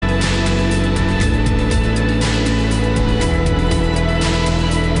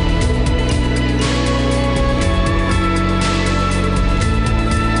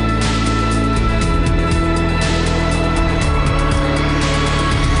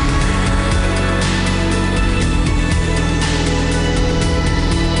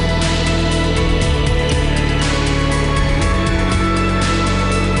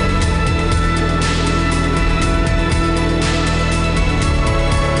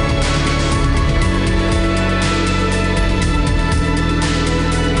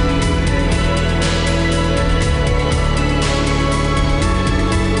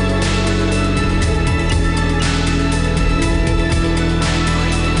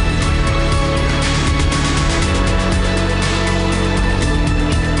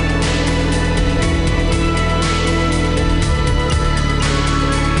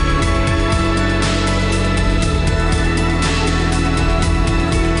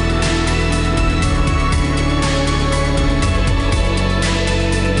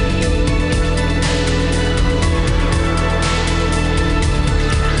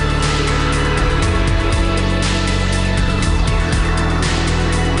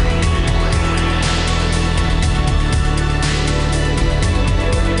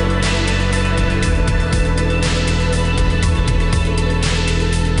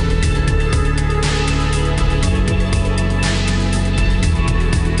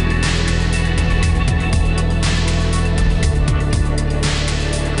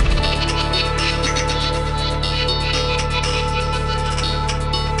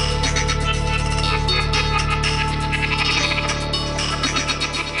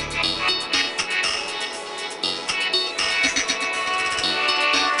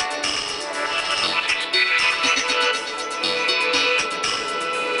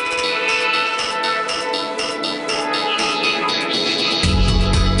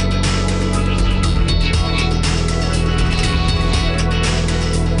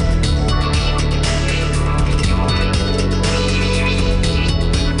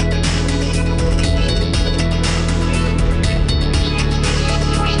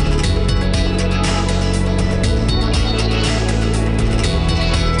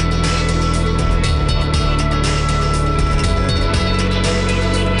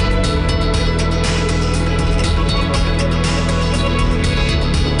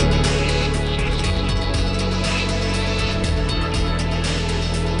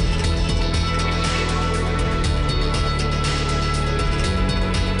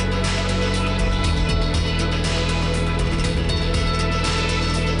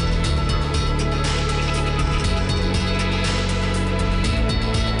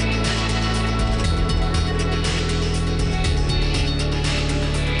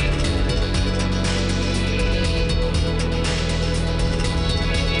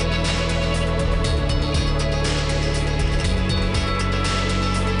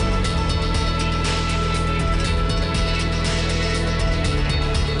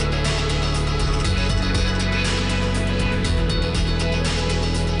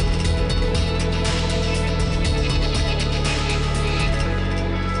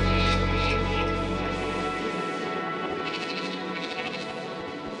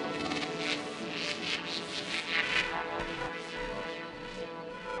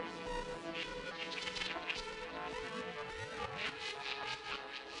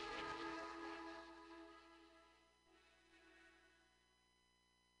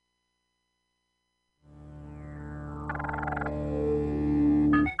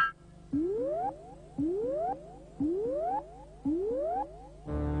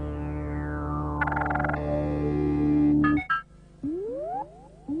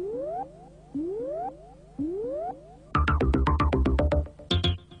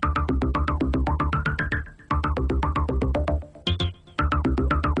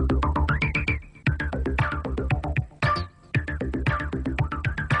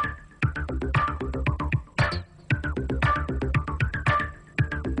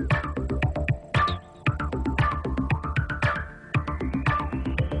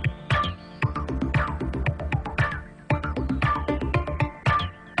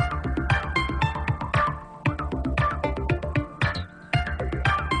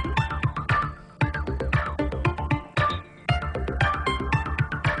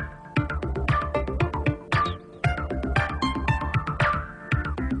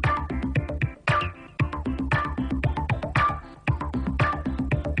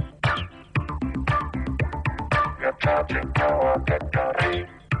charging our victory.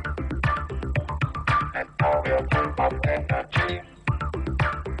 And now we're full of energy.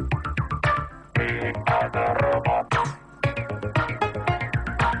 We are the robots.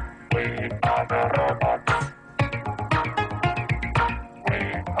 We are the robots. We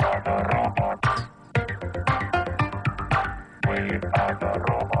are the robots. We are the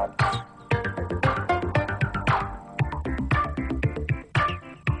robots.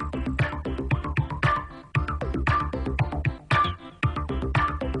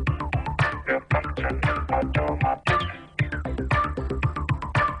 We're functioning automatic,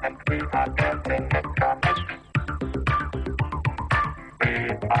 and we are dancing mechanic. We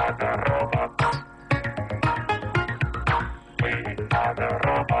are the robots. We are the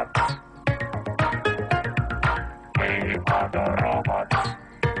robots. We are the robots.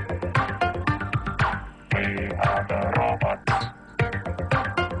 We are the robots.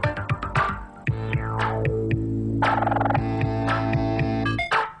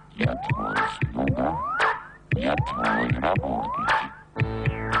 Я твой слуга, я твой работник.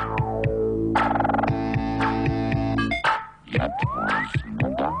 Я твой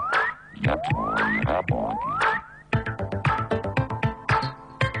слуга, я твой работник.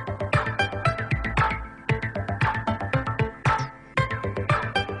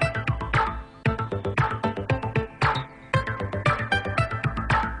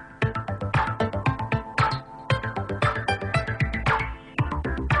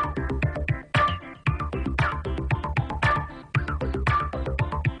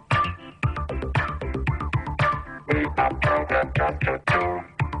 We are programmed just to do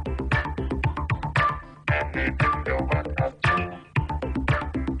anything you want us to.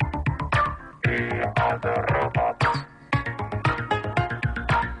 We are the robots.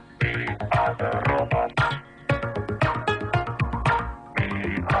 We are the robots. We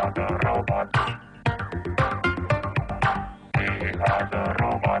are the robots. We are the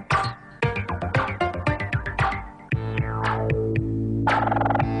robots.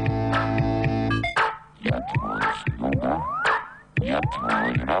 Я твой слуга, я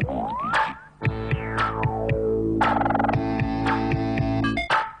твой работник.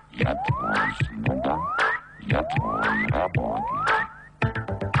 Я твой слуга, я твой работник.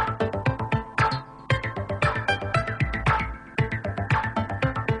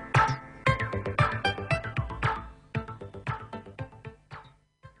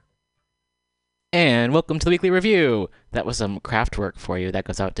 And welcome to the Weekly Review. That was some craft work for you. That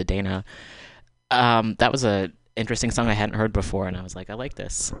goes out to Dana. That was a interesting song I hadn't heard before, and I was like, I like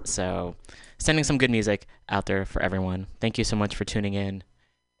this. So, sending some good music out there for everyone. Thank you so much for tuning in.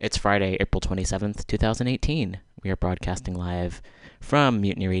 It's Friday, April 27th, 2018. We are broadcasting live from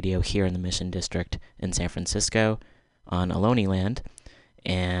Mutiny Radio here in the Mission District in San Francisco on Ohlone Land.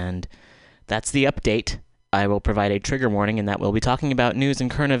 And that's the update. I will provide a trigger warning in that we'll be talking about news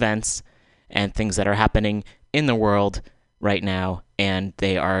and current events and things that are happening in the world right now. And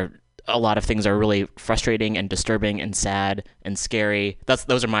a lot of things are really frustrating and disturbing and sad and scary.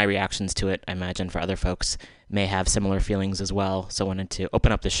 Those are my reactions to it. I imagine for other folks may have similar feelings as well. So I wanted to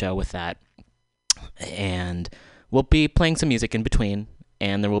open up the show with that. And we'll be playing some music in between.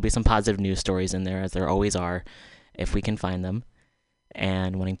 And there will be some positive news stories in there, as there always are, if we can find them.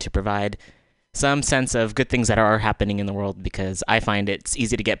 And wanting to provide some sense of good things that are happening in the world, because I find it's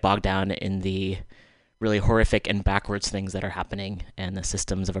easy to get bogged down in the really horrific and backwards things that are happening and the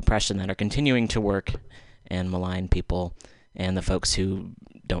systems of oppression that are continuing to work and malign people and the folks who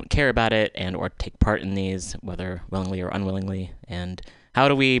don't care about it and or take part in these, whether willingly or unwillingly. And how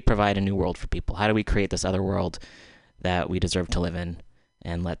do we provide a new world for people? How do we create this other world that we deserve to live in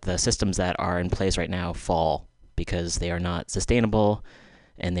and let the systems that are in place right now fall because they are not sustainable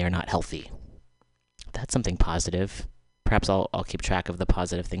and they are not healthy? That's something positive. Perhaps I'll keep track of the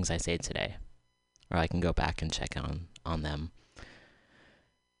positive things I say today, or I can go back and check on them.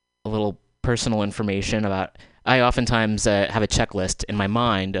 A little personal information about, I oftentimes have a checklist in my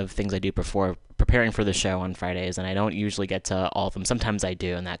mind of things I do before preparing for the show on Fridays, and I don't usually get to all of them. Sometimes I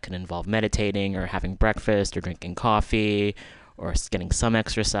do, and that can involve meditating or having breakfast or drinking coffee or getting some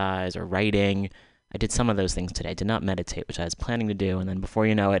exercise or writing. I did some of those things today. I did not meditate, which I was planning to do, and then before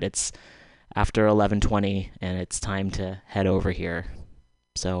you know it, it's after 11:20, and it's time to head over here.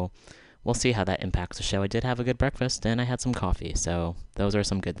 So we'll see how that impacts the show. I did have a good breakfast, and I had some coffee, so those are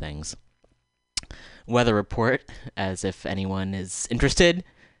some good things. Weather report, as if anyone is interested.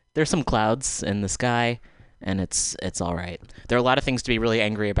 There's some clouds in the sky, and it's all right. There are a lot of things to be really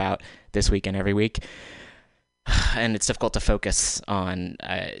angry about this week and every week, and it's difficult to focus on,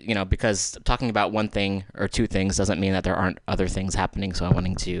 because talking about one thing or two things doesn't mean that there aren't other things happening, so I'm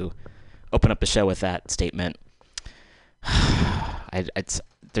wanting to open up the show with that statement. I'm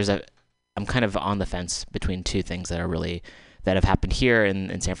kind of on the fence between two things that have happened here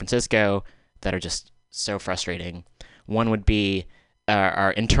in San Francisco that are just so frustrating. One would be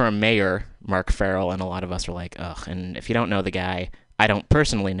our interim mayor, Mark Farrell, and a lot of us are like, ugh. And if you don't know the guy, I don't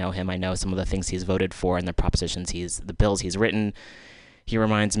personally know him. I know some of the things he's voted for and the bills he's written. He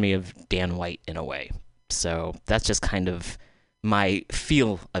reminds me of Dan White in a way. So that's just kind of my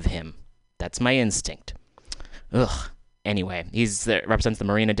feel of him. That's my instinct. Ugh. Anyway, represents the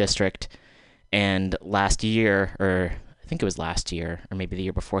Marina District, and last year, or I think it was last year, or maybe the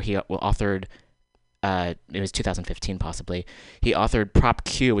year before, he authored, it was 2015 possibly, he authored Prop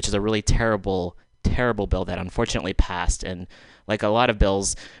Q, which is a really terrible, terrible bill that unfortunately passed, and like a lot of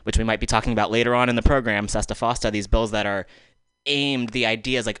bills, which we might be talking about later on in the program, Sesta Fosta, these bills that are the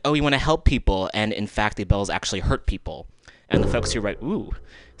idea is like, oh, you want to help people, and in fact, the bills actually hurt people. And the folks who write,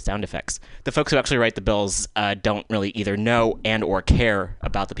 sound effects. The folks who actually write the bills don't really either know and or care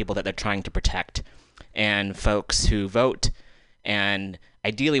about the people that they're trying to protect. And folks who vote and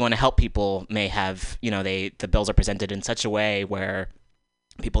ideally want to help people may have, the bills are presented in such a way where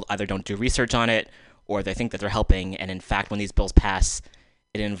people either don't do research on it or they think that they're helping. And in fact, when these bills pass,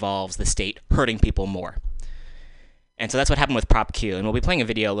 it involves the state hurting people more. And so that's what happened with Prop Q. And we'll be playing a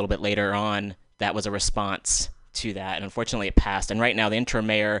video a little bit later on that was a response to that, and unfortunately it passed. And right now the interim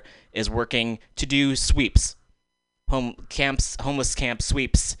mayor is working to do sweeps, homeless camp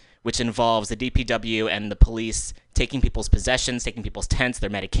sweeps, which involves the DPW and the police taking people's possessions, taking people's tents, their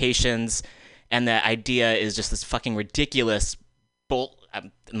medications, and the idea is just this fucking ridiculous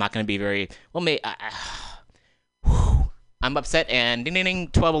I'm not going to be very well. I'm upset, and ding ding ding,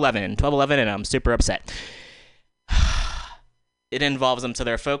 12:11, and I'm super upset. It involves them. So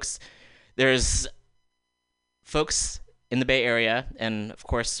there's folks in the Bay Area and, of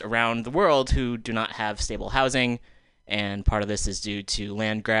course, around the world who do not have stable housing, and part of this is due to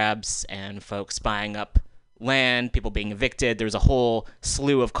land grabs and folks buying up land, people being evicted. There's a whole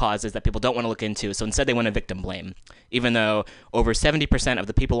slew of causes that people don't want to look into, so instead they want to victim blame, even though over 70% of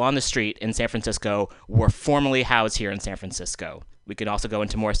the people on the street in San Francisco were formerly housed here in San Francisco. We could also go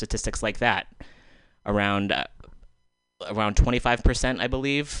into more statistics like that. Around 25%, I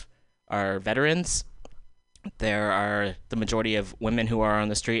believe, are veterans. The majority of women who are on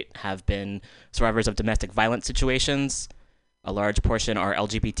the street have been survivors of domestic violence situations. A large portion are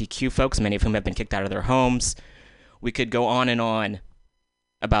LGBTQ folks, many of whom have been kicked out of their homes. We could go on and on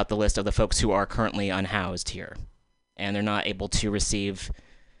about the list of the folks who are currently unhoused here, and they're not able to receive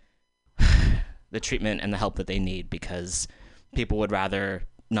the treatment and the help that they need because people would rather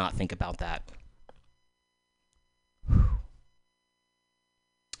not think about that.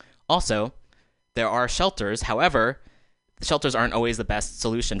 Also, there are shelters. However, the shelters aren't always the best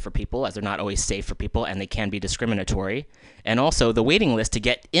solution for people, as they're not always safe for people, and they can be discriminatory. And also, the waiting list to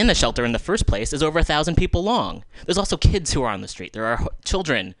get in a shelter in the first place is over 1,000 people long. There's also kids who are on the street. There are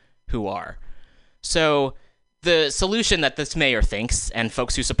children who are. So the solution that this mayor thinks, and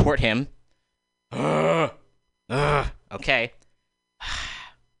folks who support him, okay,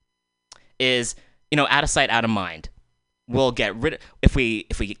 is, out of sight, out of mind. We'll get rid of, if we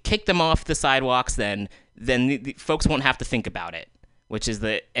kick them off the sidewalks, then the folks won't have to think about it,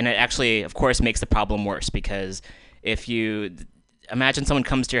 and it actually, of course, makes the problem worse, because if you imagine someone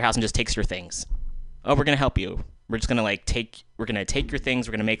comes to your house and just takes your things, we're going to help you. We're just going to take your things.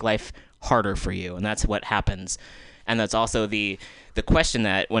 We're going to make life harder for you. And that's what happens. And that's also the question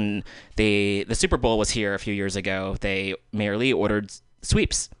that when the Super Bowl was here a few years ago, Mayor Lee ordered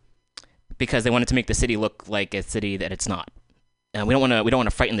sweeps because they wanted to make the city look like a city that it's not. We don't want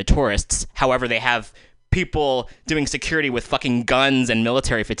to frighten the tourists. However, they have people doing security with fucking guns and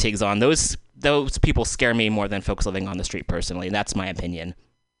military fatigues on. Those people scare me more than folks living on the street personally. That's my opinion.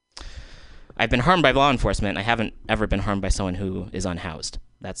 I've been harmed by law enforcement. I haven't ever been harmed by someone who is unhoused.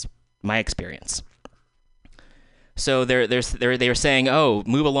 That's my experience. So they're saying, "Oh,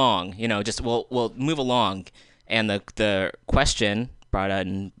 move along. We'll move along." And the question brought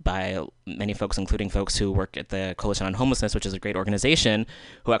in by many folks, including folks who work at the Coalition on Homelessness, which is a great organization,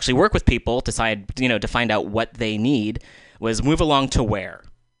 who actually work with people to find out what they need, was move along to where?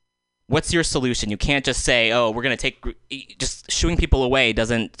 What's your solution? You can't just say, oh, we're going to just shooing people away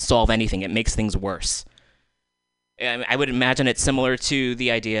doesn't solve anything. It makes things worse. I would imagine it's similar to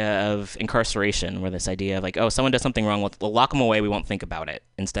the idea of incarceration, where this idea of like, oh, someone does something wrong, we'll lock them away, we won't think about it,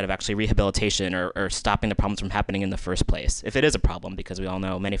 instead of actually rehabilitation or stopping the problems from happening in the first place. If it is a problem, because we all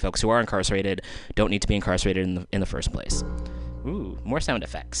know many folks who are incarcerated don't need to be incarcerated in the first place. Ooh, more sound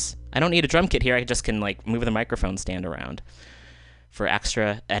effects. I don't need a drum kit here, I just can move the microphone stand around for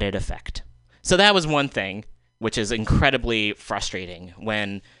extra edit effect. So that was one thing which is incredibly frustrating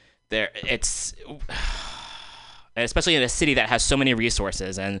when it's especially in a city that has so many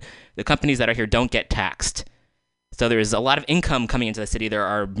resources and the companies that are here don't get taxed. So there's a lot of income coming into the city. There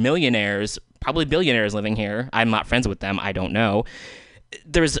are millionaires, probably billionaires living here. I'm not friends with them. I don't know.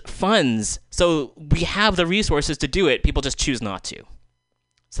 There's funds. So we have the resources to do it. People just choose not to.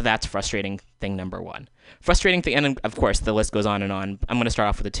 So that's frustrating thing number one. Frustrating thing, and of course, the list goes on and on. I'm going to start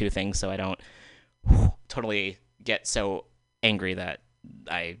off with the two things so I don't totally get so angry that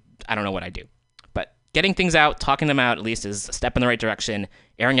I don't know what I do. But getting things out, talking them out at least is a step in the right direction.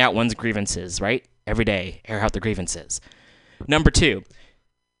 Airing out one's grievances, right? Every day, air out the grievances. Number two,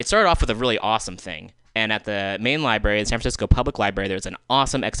 it started off with a really awesome thing. And at the main library, the San Francisco Public Library, there's an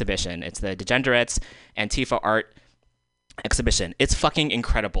awesome exhibition. It's the Degenerates Antifa Art exhibition. It's fucking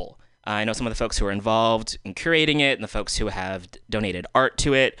incredible. I know some of the folks who are involved in curating it and the folks who have donated art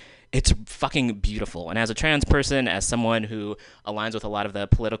to it. It's fucking beautiful. And as a trans person, as someone who aligns with a lot of the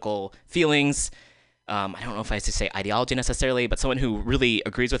political feelings, I don't know if I should say ideology necessarily, but someone who really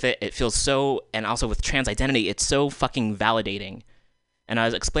agrees with it, it feels so, and also with trans identity, it's so fucking validating. And I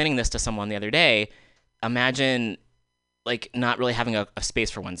was explaining this to someone the other day. Imagine like not really having a space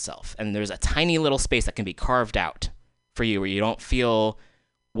for oneself. And there's a tiny little space that can be carved out for you where you don't feel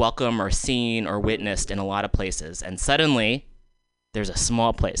welcome or seen or witnessed in a lot of places. And suddenly there's a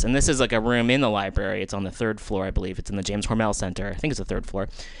small place. And this is like a room in the library. It's on the third floor, I believe. It's in the James Hormel Center. I think it's the third floor.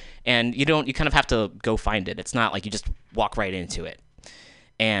 And you kind of have to go find it. It's not like you just walk right into it.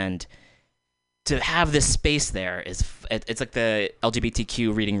 And to have this space there it's like the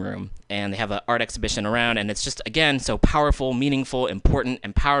LGBTQ reading room, and they have an art exhibition around, and it's just, again, so powerful, meaningful, important,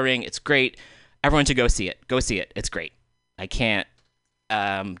 empowering. It's great. Everyone should go see it. Go see it. It's great. I can't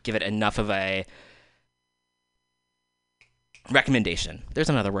give it enough of a recommendation. There's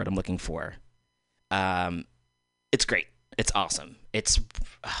another word I'm looking for. It's great. It's awesome.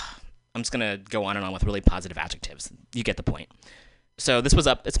 I'm just going to go on and on with really positive adjectives. You get the point. So this was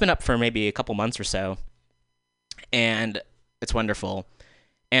up. It's been up for maybe a couple months or so, and it's wonderful.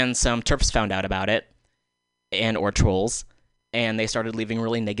 And some TERFs found out about it, or trolls, and they started leaving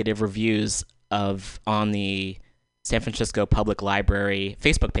really negative reviews on the San Francisco Public Library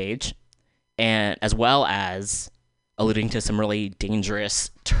Facebook page, and as well as alluding to some really dangerous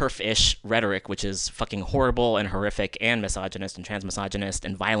TERF-ish rhetoric, which is fucking horrible and horrific and misogynist and transmisogynist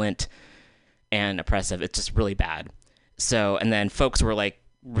and violent and oppressive. It's just really bad. So, and then folks were like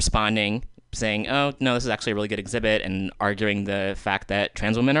responding, saying, oh, no, this is actually a really good exhibit, and arguing the fact that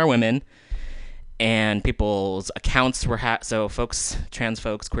trans women are women. And people's accounts were so folks, trans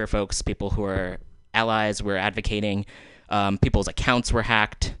folks, queer folks, people who are allies were advocating. People's accounts were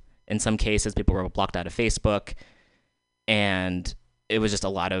hacked in some cases. People were blocked out of Facebook. And it was just a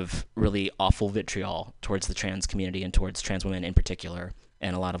lot of really awful vitriol towards the trans community and towards trans women in particular,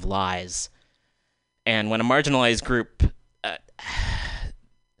 and a lot of lies. And when a marginalized group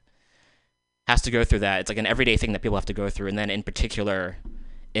has to go through that, it's like an everyday thing that people have to go through. And then in particular,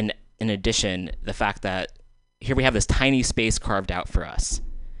 in addition, the fact that here we have this tiny space carved out for us,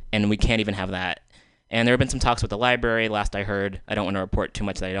 and we can't even have that. And there have been some talks with the library, last I heard. I don't want to report too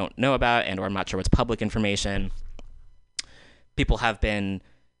much that I don't know about, or I'm not sure what's public information. People have been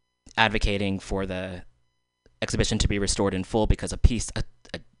advocating for the exhibition to be restored in full because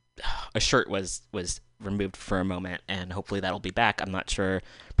a shirt was removed for a moment, and hopefully that'll be back. I'm not sure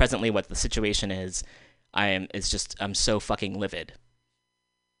presently what the situation is. I'm so fucking livid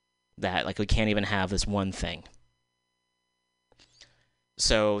that like we can't even have this one thing.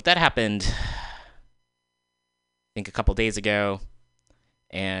 So that happened, I think, a couple days ago,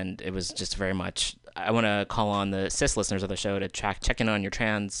 and it was just very much. I want to call on the cis listeners of the show to check in on your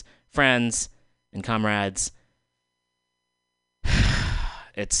trans friends and comrades.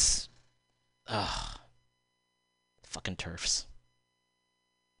 It's fucking TERFs.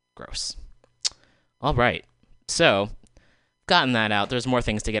 Gross. All right. So, gotten that out. There's more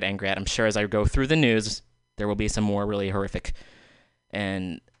things to get angry at. I'm sure as I go through the news, there will be some more really horrific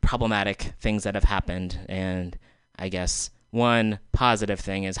and problematic things that have happened. And I guess one positive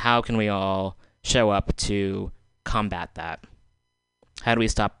thing is, how can we all show up to combat that? How do we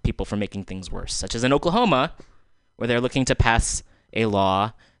stop people from making things worse? Such as in Oklahoma, where they're looking to pass a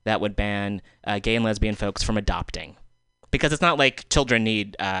law that would ban gay and lesbian folks from adopting. Because it's not like children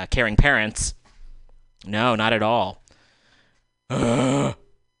need caring parents. No, not at all. Ugh.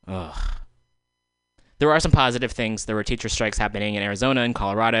 There are some positive things. There were teacher strikes happening in Arizona and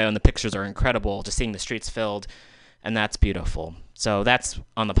Colorado, and the pictures are incredible, just seeing the streets filled, and that's beautiful. So that's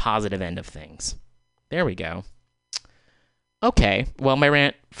on the positive end of things. There we go. Okay, well, my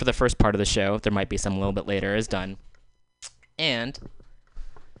rant for the first part of the show, there might be some a little bit later, is done. And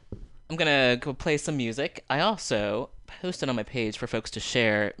I'm going to go play some music. I also posted on my page for folks to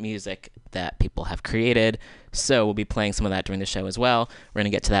share music that people have created, so we'll be playing some of that during the show as well. We're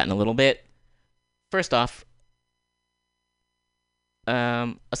going to get to that in a little bit. First off,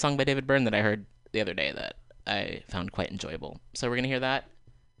 a song by David Byrne that I heard the other day that I found quite enjoyable. So we're going to hear that.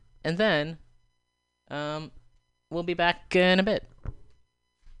 And then we'll be back in a bit.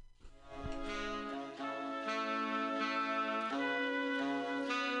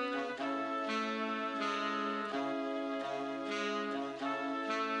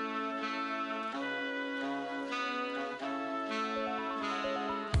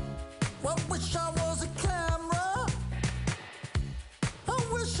 Well, wish I was a camera. I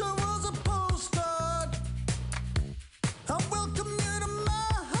wish I was a postcard. I welcome you to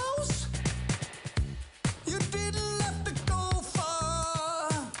my house. You didn't have to go far.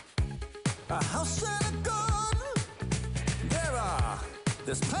 A house and a garden.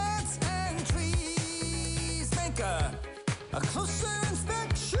 There's plants and trees. Make a closer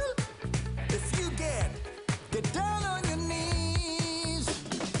inspection. If you get down on your knees.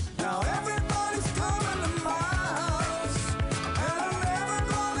 Now everybody's coming to my house, and I'm never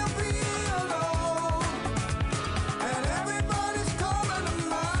gonna be alone. And everybody's coming to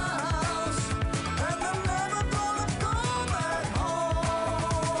my house, and I'm never gonna go back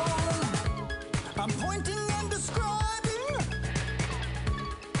home. I'm pointing and describing,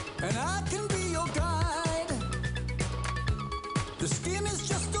 and I can be your guide. The skin is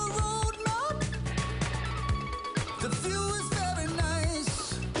just a road map. The view is very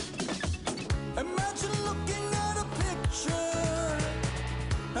nice. Imagine looking at a picture.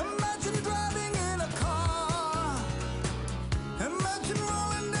 Imagine driving in a car. Imagine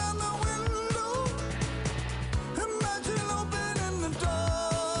rolling down the window. Imagine opening the door.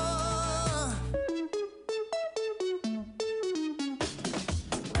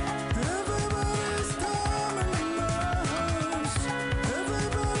 Everybody's coming to my house.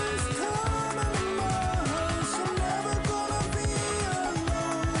 Everybody's coming to my house. I'm never gonna be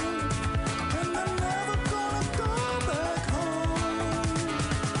alone. And I'm never gonna go back home.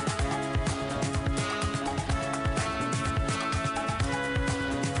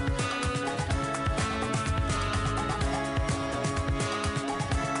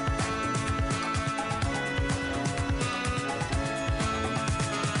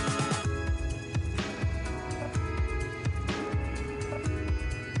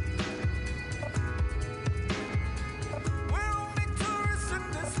 We're only tourists in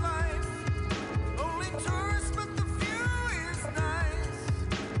this life. Only tourists, but the view is nice.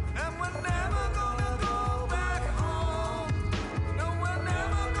 And we're never gonna go back home. No, we're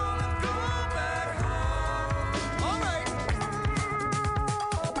never gonna go back home. All right.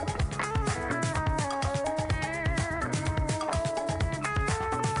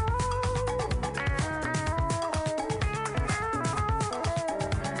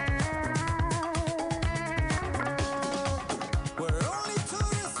 We're only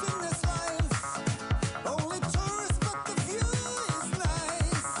tourists in this life. Only tourists, but the view is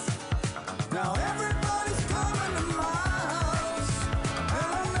nice. Now everybody's coming to my house, and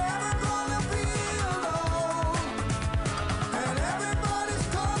I'm never gonna be alone. And everybody's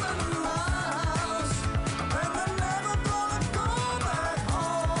coming to my house, and I'm never gonna go back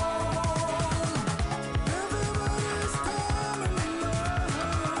home. Everybody's coming to my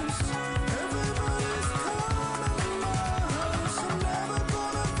house. Everybody's coming to my house. I'm never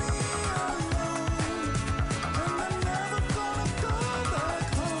gonna be alone, and I'm never gonna go back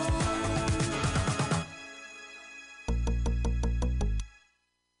home.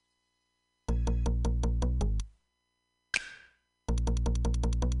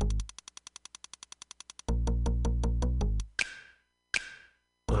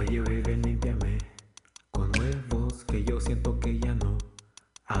 Oye, bebé, límpiame con huevos que yo siento que ya no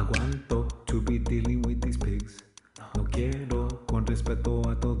aguanto to be dealing with these pigs. No quiero con respeto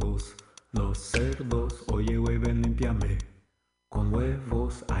a todos los cerdos. Oye, bebé, límpiame con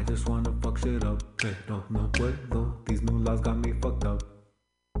huevos. I just wanna fuck shit up, pero no puedo. These new laws got me fucked up.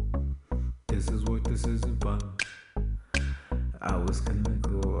 This is work, this isn't fun. I was gonna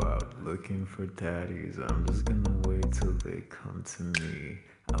go out looking for daddies. I'm just gonna wait till they come to me.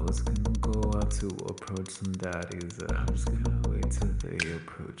 I was gonna go out to approach some daddies. I'm just gonna wait till they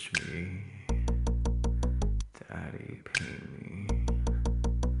approach me. Daddy, pay me.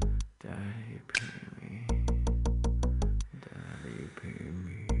 Daddy, pay me. Daddy, pay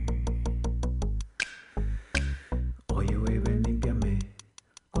me. Oye, bebé, límpiame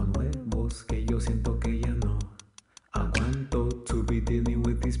con huevos que yo siento que ya no aguanto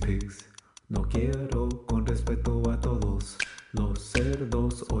these pigs. No quiero con respeto a todos los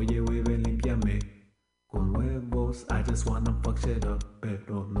cerdos. Oye, bebé, límpiame con huevos. I just wanna fuck shit up,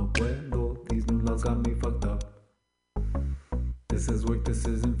 pero no puedo. These new laws got me fucked up. This is work, this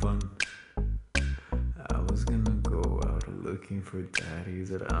isn't fun. I was gonna go out looking for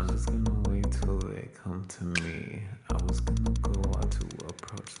daddies, but I'm just gonna wait till they come to me. I was gonna go out to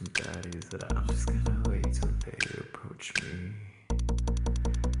approach some daddies, but I'm just gonna wait till they approach me.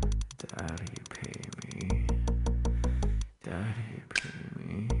 Daddy, pay me. Daddy, pay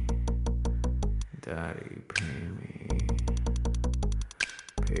me. Daddy, pay me.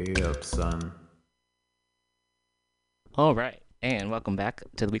 Pay up, son. All right, and welcome back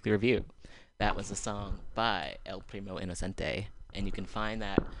to the Weekly Review. That was a song by El Primo Inocente, and you can find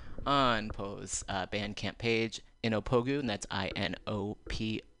that on Poe's Bandcamp page, Inopogu, and that's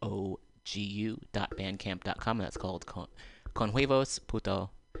INOPOGU.bandcamp.com, and that's called Con Huevos Puto,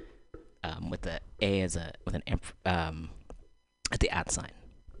 with the A as with an at the @ sign.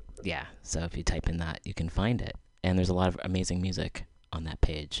 Yeah, so if you type in that, you can find it, and there's a lot of amazing music on that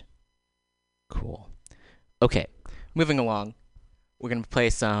page. Cool. Okay, moving along, we're gonna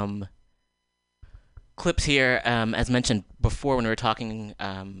play some clips here, as mentioned before when we were talking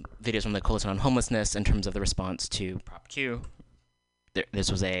videos from the Coalition on Homelessness in terms of the response to Prop Q.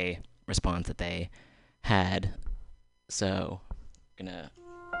 This was a response that they had, so I'm gonna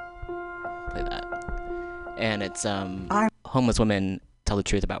play that. And it's homeless women tell the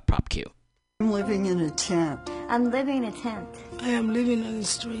truth about Prop Q. I'm living in a tent. I'm living in a tent. I am living on the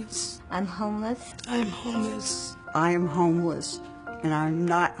streets. I'm homeless. I am homeless. I am homeless, and I'm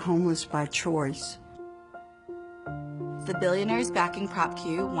not homeless by choice. The billionaires backing Prop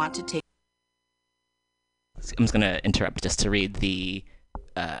Q want to take... I'm just going to interrupt just to read the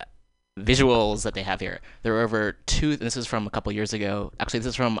visuals that they have here. There are over this is from a couple years ago. Actually, this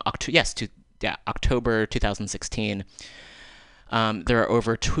is from October 2016. There are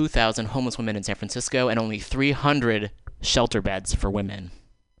over 2,000 homeless women in San Francisco and only 300 shelter beds for women.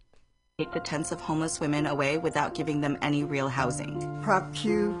 Take the tents of homeless women away without giving them any real housing. Prop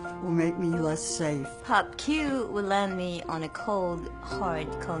Q will make me less safe. Prop Q will land me on a cold, hard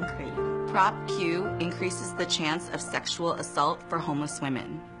concrete. Prop Q increases the chance of sexual assault for homeless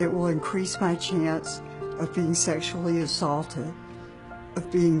women. It will increase my chance of being sexually assaulted,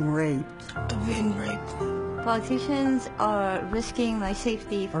 of being raped. Of being raped. Politicians are risking my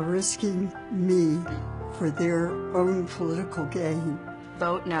safety. Are risking me for their own political gain.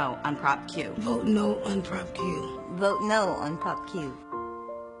 Vote no on Prop Q. Vote no on Prop Q. Vote no on Prop Q.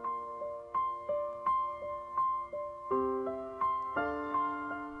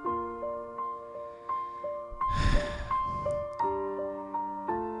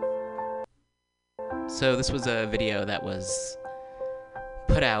 So this was a video that was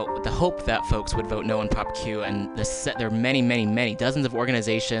put out with the hope that folks would vote no on Prop Q, and there are many, dozens of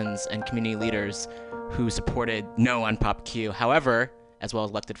organizations and community leaders who supported no on Prop Q. However, as well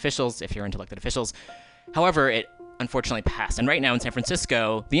as elected officials, if you're into elected officials. However, it unfortunately passed. And right now in San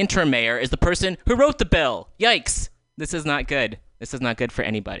Francisco, the interim mayor is the person who wrote the bill. Yikes! This is not good. This is not good for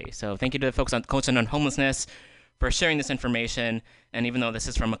anybody. So thank you to the folks on Coalition on Homelessness for sharing this information. And even though this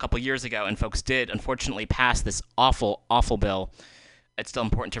is from a couple years ago and folks did unfortunately pass this awful, awful bill, it's still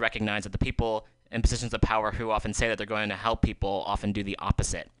important to recognize that the people in positions of power who often say that they're going to help people often do the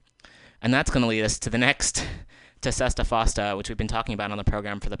opposite. And that's going to lead us to the next to Sesta Fosta, which we've been talking about on the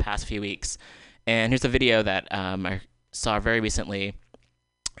program for the past few weeks. And here's a video that I saw very recently,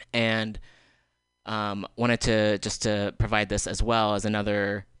 and wanted to just to provide this as well as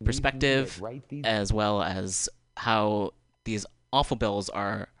another perspective, as well as how these awful bills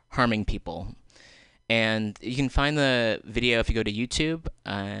are harming people. And you can find the video if you go to YouTube,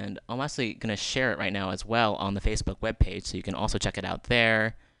 and I'm actually going to share it right now as well on the Facebook webpage, so you can also check it out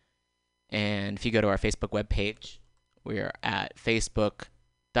there. And if you go to our Facebook webpage, we are at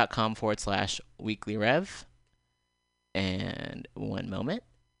facebook.com/weeklyrev. And one moment.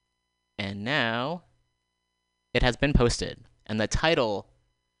 And now it has been posted. And the title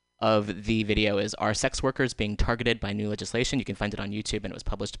of the video is "Are Sex Workers Being Targeted by New Legislation?" You can find it on YouTube, and it was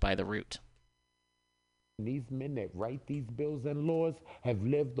published by The Root. These men that write these bills and laws have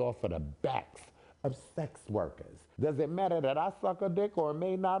lived off of the backs of sex workers. Does it matter that I suck a dick or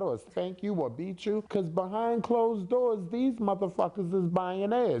may not, or spank you or beat you? Because behind closed doors, these motherfuckers is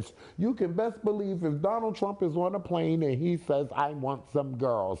buying ass. You can best believe if Donald Trump is on a plane and he says, "I want some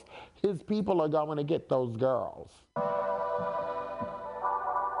girls," his people are going to get those girls.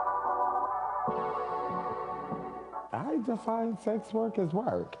 I define sex work as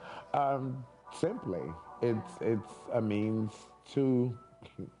work. Simply, it's a means to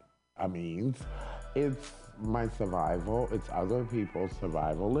a means. It's my survival. It's other people's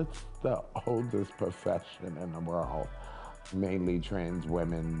survival. It's the oldest profession in the world. Mainly trans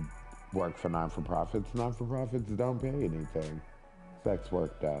women work for non-for-profits. Non-for-profits don't pay anything. Sex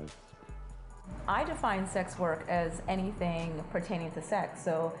work does. I define sex work as anything pertaining to sex.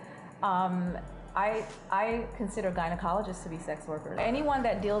 So I consider gynecologists to be sex workers. Anyone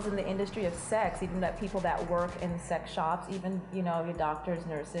that deals in the industry of sex, even that people that work in sex shops, even, you know, your doctors,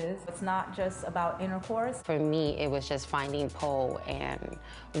 nurses. It's not just about intercourse. For me, it was just finding pole and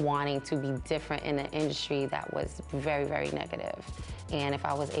wanting to be different in an industry that was very, very negative. And if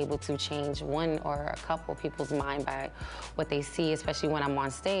I was able to change one or a couple people's mind by what they see, especially when I'm on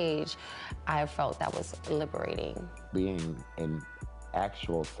stage, I felt that was liberating. Being an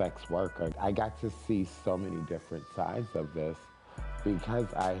actual sex worker, I got to see so many different sides of this because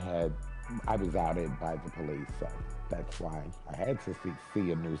I was outed by the police, so that's why I had to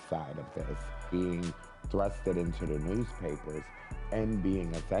see a new side of this. Being thrusted into the newspapers and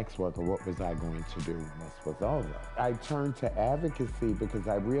being a sex worker, what was I going to do when this was over? I turned to advocacy because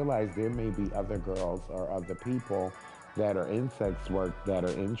I realized there may be other girls or other people that are in sex work, that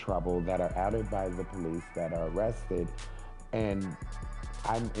are in trouble, that are outed by the police, that are arrested, and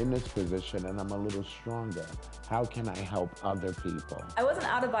I'm in this position and I'm a little stronger. How can I help other people? I wasn't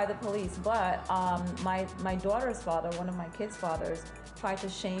outed by the police, but my daughter's father, one of my kids' fathers, tried to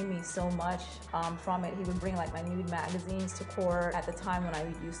shame me so much from it. He would bring like my nude magazines to court. At the time when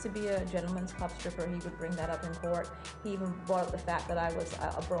I used to be a gentleman's club stripper, he would bring that up in court. He even brought up the fact that I was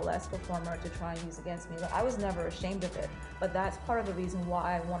a burlesque performer to try and use against me. But I was never ashamed of it. But that's part of the reason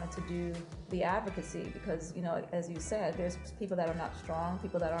why I wanted to do the advocacy, because, you know, as you said, there's people that are not strong,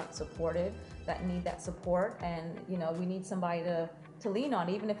 people that aren't supported, that need that support, and, you know, we need somebody to lean on,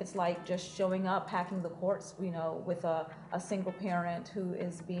 even if it's like just showing up, packing the courts, you know, with a single parent who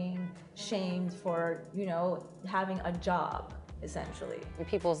is being shamed for, you know, having a job, essentially. In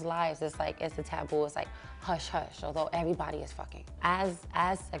people's lives, it's like, it's a taboo, it's like hush hush, although everybody is fucking. As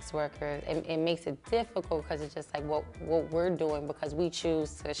sex workers, it makes it difficult because it's just like what we're doing, because we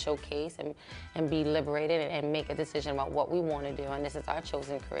choose to showcase and be liberated and make a decision about what we want to do, and this is our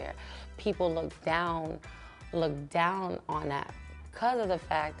chosen career. People look down on that because of the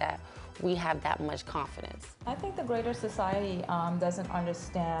fact that we have that much confidence. I think the greater society doesn't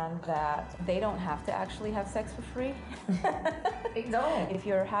understand that they don't have to actually have sex for free. They don't. If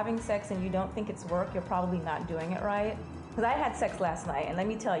you're having sex and you don't think it's work, you're probably not doing it right. Because I had sex last night, and let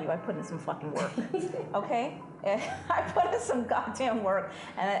me tell you, I put in some fucking work, okay? I put in some goddamn work,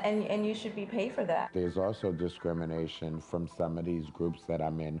 and you should be paid for that. There's also discrimination from some of these groups that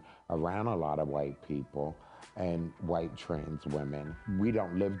I'm in around a lot of white people and white trans women. We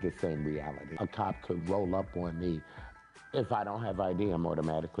don't live the same reality. A cop could roll up on me. If I don't have ID, I'm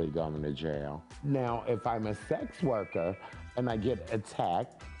automatically going to jail. Now, if I'm a sex worker and I get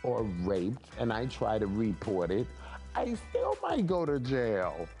attacked or raped and I try to report it, I still might go to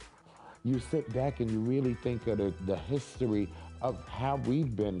jail. You sit back and you really think of the history of how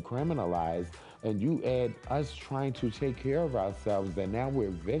we've been criminalized, and you add us trying to take care of ourselves, and now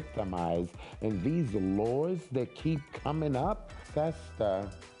we're victimized, and these laws that keep coming up, Festa,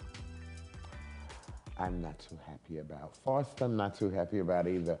 I'm not too happy about. Foster, I'm not too happy about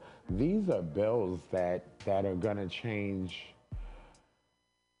either. These are bills that are gonna change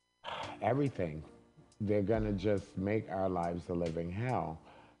everything. They're gonna just make our lives a living hell.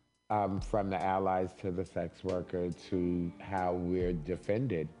 From the allies to the sex worker to how we're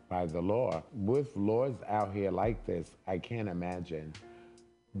defended by the law. With laws out here like this, I can't imagine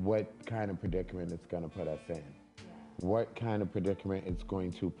what kind of predicament it's going to put us in. What kind of predicament it's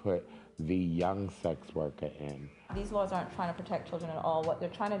going to put the young sex worker in. These laws aren't trying to protect children at all. What they're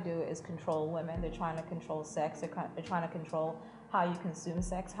trying to do is control women. They're trying to control sex. They're trying to control how you consume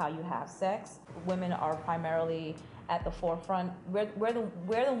sex, how you have sex. Women are primarily at the forefront. We're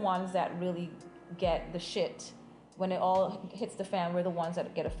the ones that really get the shit. When it all hits the fan, we're the ones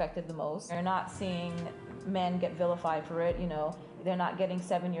that get affected the most. They're not seeing men get vilified for it, you know. They're not getting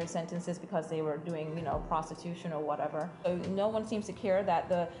 7-year sentences because they were doing, you know, prostitution or whatever. So no one seems to care that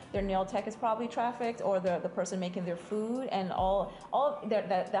their nail tech is probably trafficked, or the person making their food, and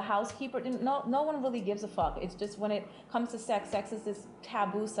the housekeeper. No one really gives a fuck. It's just when it comes to sex is this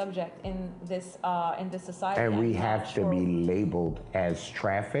taboo subject in this society. And we have to be labeled as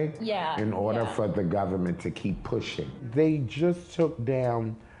trafficked in order for the government to keep pushing. They just took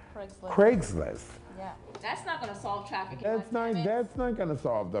down Craigslist. Yeah. That's not going to solve trafficking. That's not going to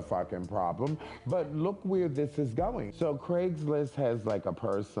solve the fucking problem. But look where this is going. So Craigslist has like a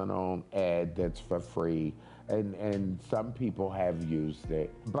personal ad that's for free, and some people have used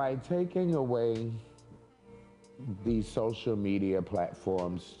it. By taking away these social media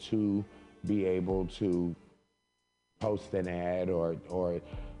platforms to be able to post an ad or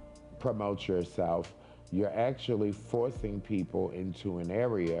promote yourself, you're actually forcing people into an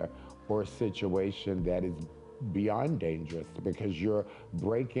area or situation that is beyond dangerous, because you're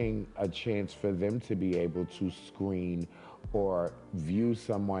breaking a chance for them to be able to screen or view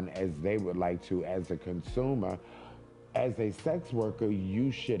someone as they would like to as a consumer. As a sex worker,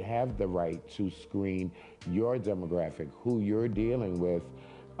 you should have the right to screen your demographic, who you're dealing with,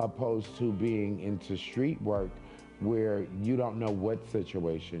 opposed to being into street work where you don't know what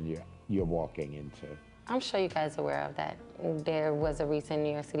situation you're walking into. I'm sure you guys are aware of that. There was a recent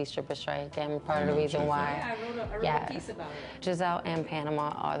New York City stripper strike, and part of the reason why... Yeah, I wrote a piece about it. Giselle and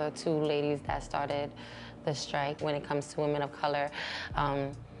Panama are the two ladies that started the strike when it comes to women of color,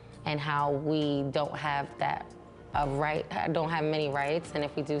 and how we don't have that don't have many rights, and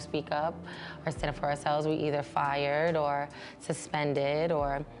if we do speak up or stand up for ourselves, we either fired or suspended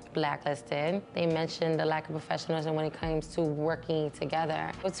or blacklisted. They mentioned the lack of professionalism when it comes to working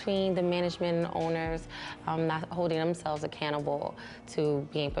together between the management and owners, not holding themselves accountable to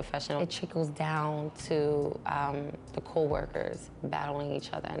being professional. It trickles down to the co-workers battling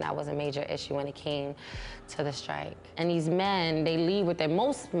each other, and that was a major issue when it came to the strike. And these men,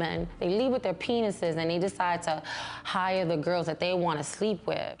 most men, they leave with their penises, and they decide to hire the girls that they want to sleep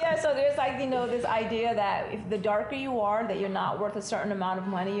with. Yeah, so there's like, this idea that if the darker you are, that you're not worth a certain amount of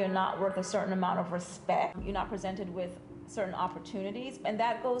money, you're not worth a certain amount of respect, you're not presented with certain opportunities, and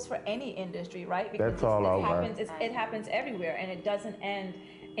that goes for any industry, right? Because that's all over. It happens everywhere, and it doesn't end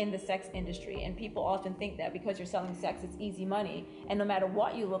in the sex industry. And people often think that because you're selling sex, it's easy money, and no matter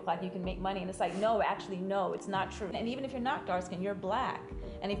what you look like, you can make money. And it's like, no, actually, no, it's not true. And even if you're not dark skinned, you're black,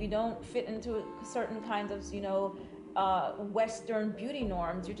 and if you don't fit into certain kinds of, Western beauty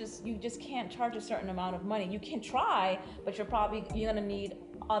norms, you just can't charge a certain amount of money. You can try, but you're gonna need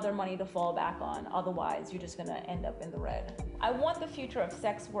other money to fall back on. Otherwise, you're just gonna end up in the red. I want the future of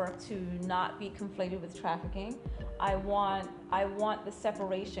sex work to not be conflated with trafficking. I want the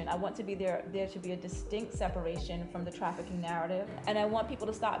separation. I want to be there to be a distinct separation from the trafficking narrative. And I want people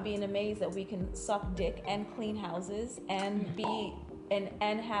to stop being amazed that we can suck dick and clean houses and be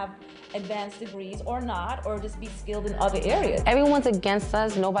and have advanced degrees or not, or just be skilled in other areas. Everyone's against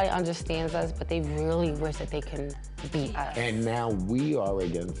us, nobody understands us, but they really wish that they can be us. And now we are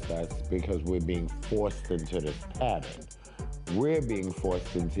against us because we're being forced into this pattern. We're being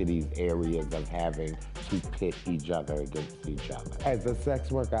forced into these areas of having to pit each other against each other. As a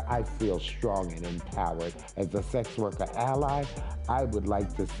sex worker, I feel strong and empowered. As a sex worker ally, I would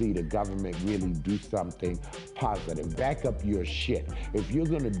like to see the government really do something positive. Back up your shit. If you're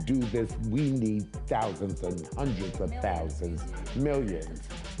gonna do this, we need thousands and hundreds of thousands, millions.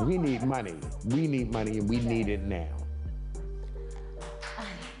 We need money. We need money, and we need it now.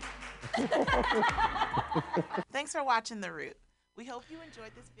 Thanks for watching The Root. We hope you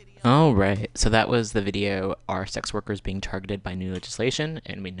enjoyed this video. All right, so that was the video, Are Sex Workers Being Targeted by New Legislation?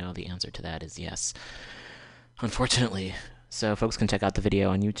 And we know the answer to that is yes, unfortunately. So folks can check out the video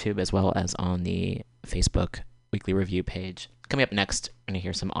on YouTube as well as on the Facebook Weekly Review page. Coming up next, we're going to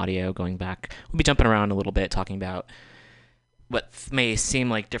hear some audio going back. We'll be jumping around a little bit, talking about what may seem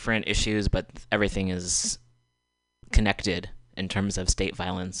like different issues, but everything is connected in terms of state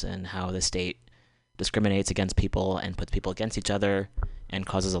violence and how the state discriminates against people and puts people against each other and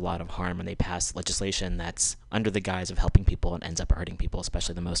causes a lot of harm when they pass legislation that's under the guise of helping people and ends up hurting people,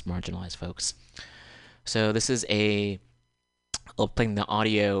 especially the most marginalized folks. So this is playing the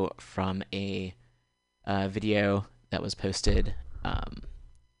audio from a video that was posted,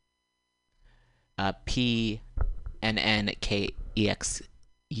 PNNKEXU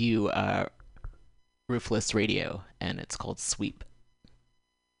Roofless Radio, and it's called Sweep.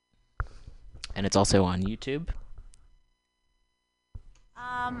 And it's also on YouTube.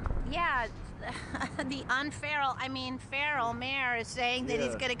 Yeah, the feral mayor is saying that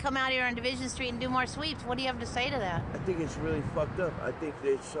he's going to come out here on Division Street and do more sweeps. What do you have to say to that? I think it's really fucked up. I think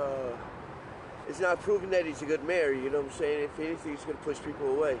it's not proving that he's a good mayor, you know what I'm saying? If anything, he's going to push people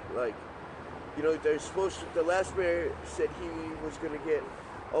away. Like, the last mayor said he was going to get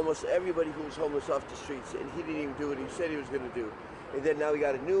almost everybody who was homeless off the streets, and he didn't even do what he said he was going to do. And then now we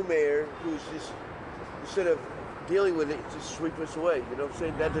got a new mayor who's just, instead of dealing with it, just sweep us away. You know what I'm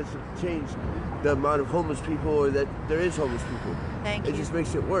saying? That doesn't change the amount of homeless people or that there is homeless people. Thank you. It just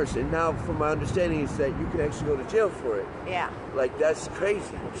makes it worse. And now, from my understanding, is that you can actually go to jail for it. Yeah. Like, that's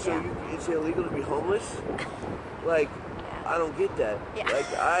crazy. So it's illegal to be homeless? Like, I don't get that. Yeah. Like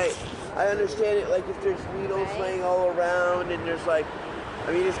I understand it. Like if there's needles laying all around and there's like,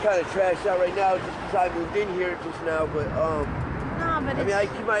 I mean it's kind of trashed out right now just because I moved in here just now. But No, but I mean I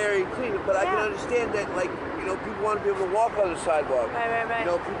keep my area clean, but I can understand that like people want to be able to walk on the sidewalk. Right.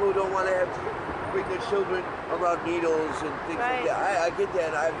 People who don't want to have to bring their children around needles and things like that. I get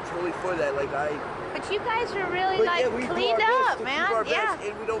that. And I'm totally for that. Like But you guys are really But like yeah, we cleaned do our up, best to man. keep our Yeah. best,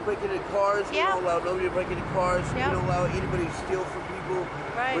 and we don't break into cars. We don't allow nobody to break into cars. Yep. We don't allow anybody to steal from people.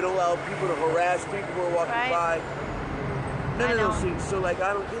 Right. We don't allow people to harass people who are walking by. None of those things. So like,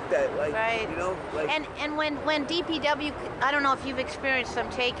 I don't get that. Like, like. And when DPW, I don't know if you've experienced them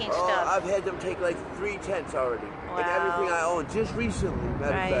taking stuff. I've had them take like 3 tents already, and everything I own just recently.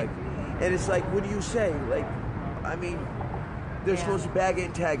 Matter of fact, and it's like, what do you say? Like, I mean. They're supposed to bag it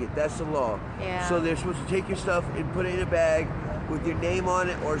and tag it. That's the law. Yeah. So they're supposed to take your stuff and put it in a bag with your name on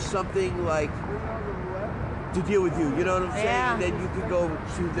it or something like to deal with you. You know what I'm saying? Yeah. And then you can go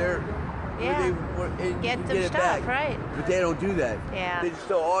to their where they work and Get you can them get it stuff, back. right? But they don't do that. Yeah. They just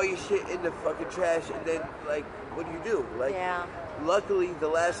throw all your shit in the fucking trash and then like, what do you do? Like, luckily the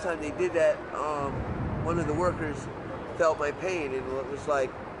last time they did that, one of the workers felt my pain and was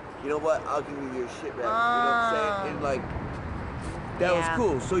like, you know what? I'll give you your shit back. You know what I'm saying? And like. That was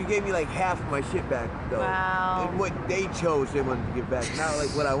cool. So you gave me like half of my shit back, though. Wow. And what they chose, they wanted to give back, not like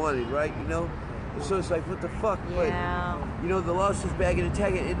what I wanted, right? And so it's like, what the fuck? But, the law says bag it and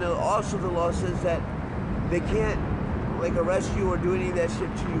tag it, and also the law says that they can't like arrest you or do any of that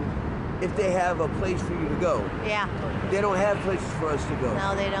shit to you if they have a place for you to go. Yeah. They don't have places for us to go.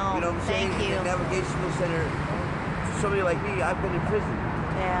 No, they don't. You know what I'm saying? Thank you. The navigational center. For somebody like me, I've been in prison.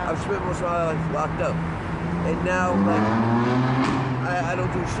 Yeah. I've spent most of my life locked up, and now like. I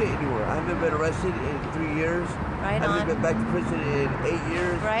don't do shit anymore. I haven't been arrested in 3 years. Right I on. haven't been back to prison in 8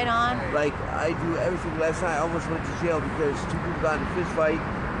 years. Right on. Like, I do everything. Last night I almost went to jail because 2 people got in a fist fight.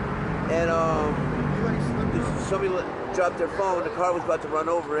 And somebody dropped their phone. The car was about to run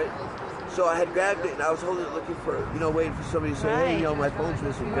over it. So I had grabbed it and I was holding it looking for, waiting for somebody to say, hey, my phone's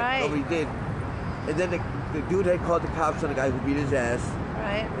missing. But nobody did. And then the dude had called the cops on the guy who beat his ass.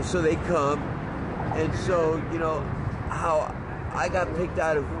 Right. And so they come. And so, how I got picked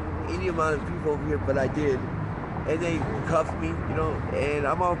out of any amount of people over here, but I did. And they cuffed me, and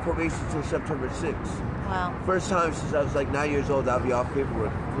I'm on probation until September 6th. Wow. First time since I was like 9 years old, I'll be off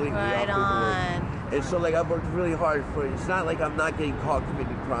paperwork, completely off paperwork. And so like I worked really hard for it. It's not like I'm not getting caught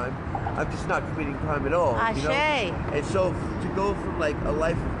committing crime. I'm just not committing crime at all. And so to go from like a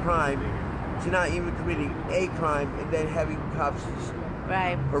life of crime to not even committing a crime and then having cops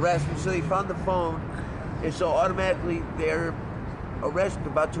harass me. So they found the phone, and so automatically they're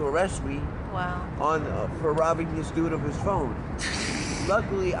about to arrest me for robbing this dude of his phone.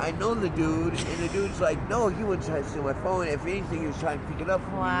 Luckily, I know the dude, and the dude's like, no, he wasn't trying to steal my phone. If anything, he was trying to pick it up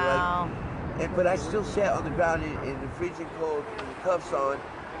from me. But I still sat on the ground in the freezing cold with the cuffs on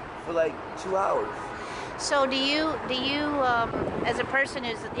for like 2 hours. So do you, as a person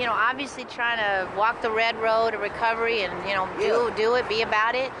who's, obviously trying to walk the red road of recovery and, do it, be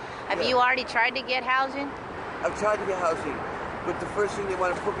about it, have you already tried to get housing? I've tried to get housing, but the first thing they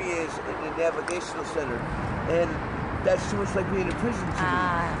want to put me is in the navigational center. And that's too much like being in prison to me.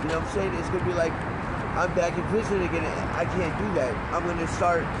 You know what I'm saying? It's going to be like, I'm back in prison again. I can't do that. I'm going to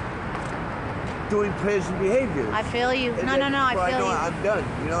start doing prison behavior. I feel you. And No, I feel you. I'm done.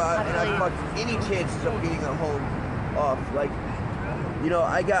 I fucked any chances of getting a home off. Like,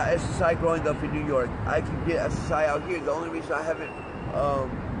 I got SSI growing up in New York. I can get SSI out here. The only reason I haven't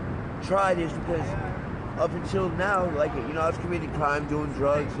tried is because up until now, like, I was committing crime, doing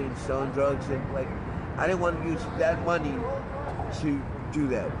drugs and selling drugs, and like, I didn't want to use that money to do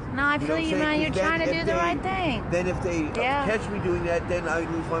that. No, I feel you, man. You're trying to do the right thing. Then if they catch me doing that, then I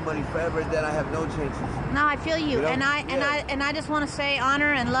lose my money forever, and then I have no chances. No, I feel you. And I just want to say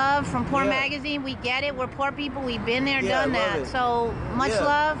honor and love from Poor Magazine. We get it. We're poor people. We've been there, done that. So much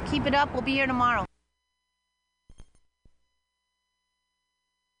love. Keep it up. We'll be here tomorrow.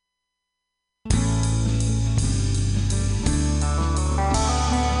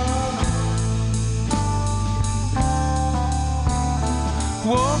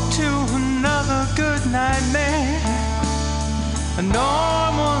 Woke to another good nightmare, a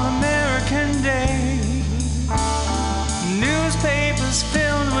normal American day. Newspapers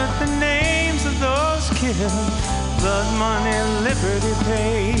filled with the names of those killed, blood money, liberty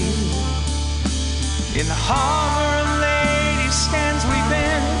paid. In the harbor a lady stands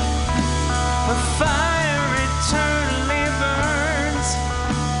weeping, her fire eternally burns.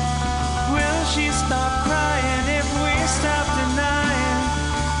 Will she stop crying if we stop denying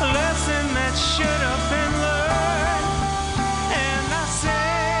a lesson that should have been learned?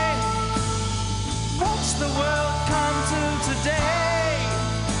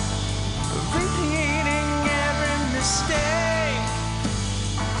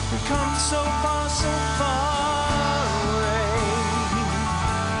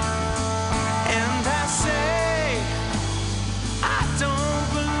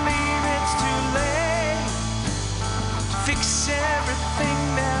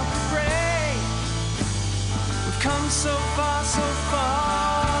 so far, so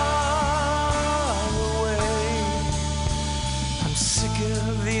far away. I'm sick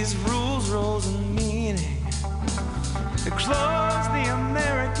of these rules and meaning that close the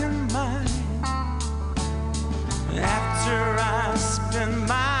American mind. After I spend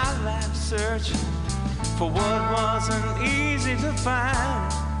my life searching for what wasn't easy to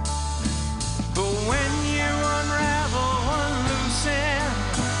find, but when you unravel one loose end,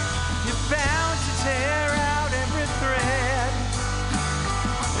 you're bound to tear out every thread.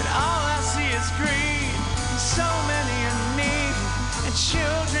 And all I see is greed, and so many in need, and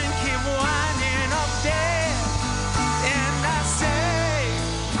children keep winding up dead. And I say,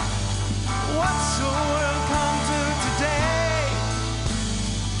 what's the world come to today?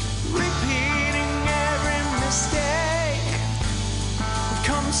 Repeating every mistake. We've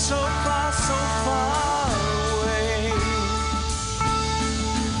come so far, so far away.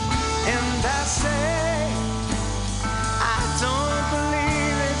 And I say, I don't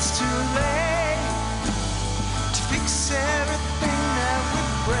believe it's too late to fix everything that we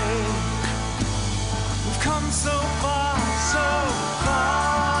break. We've come so far, so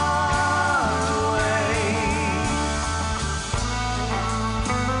far away.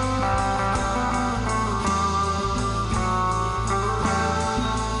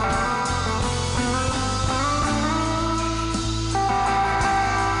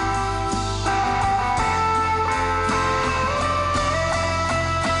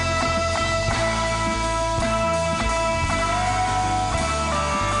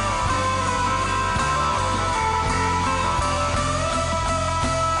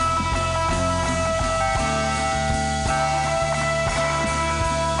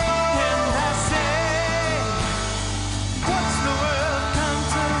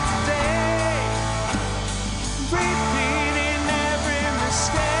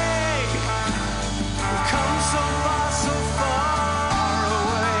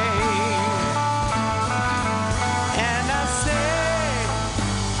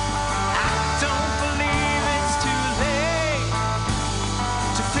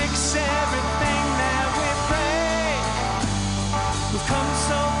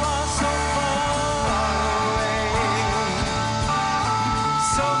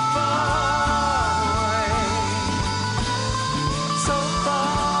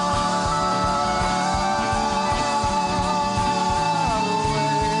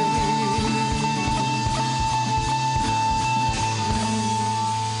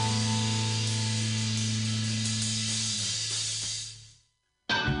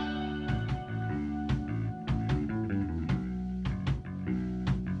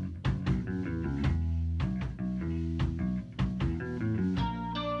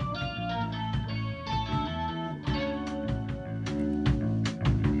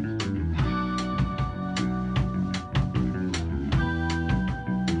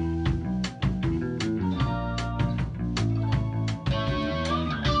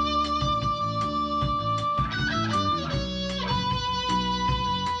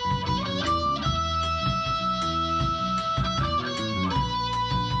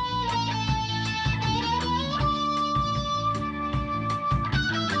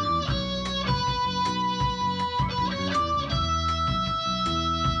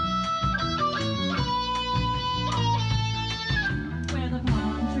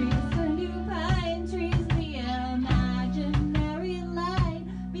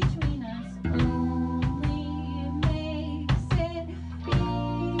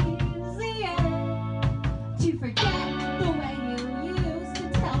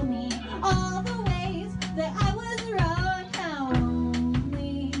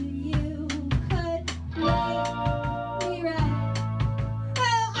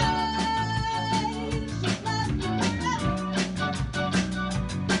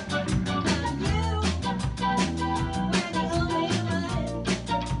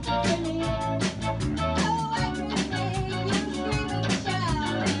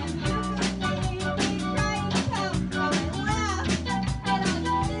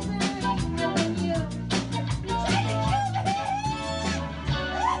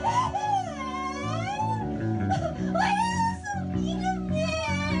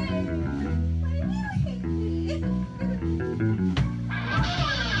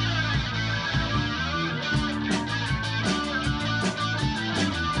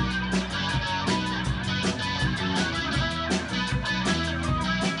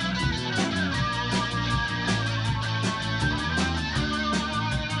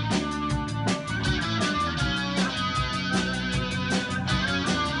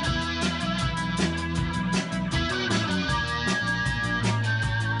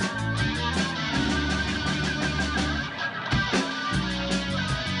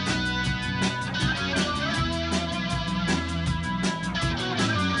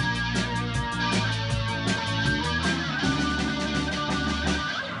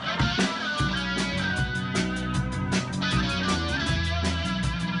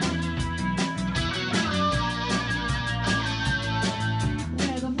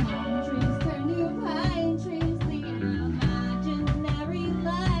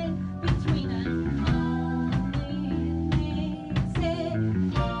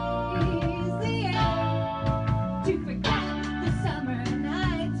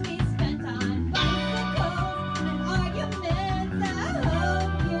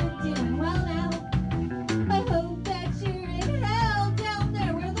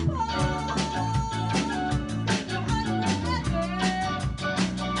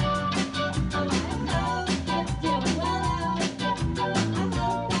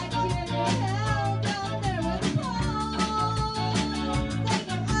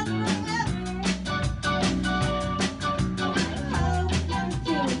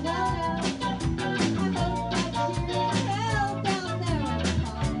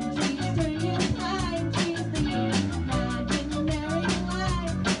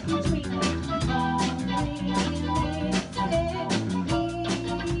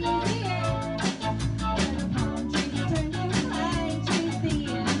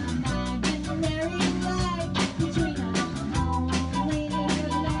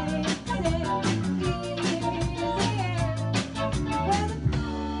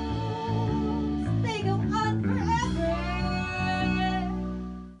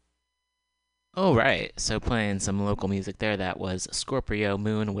 All right, so playing some local music there. That was Scorpio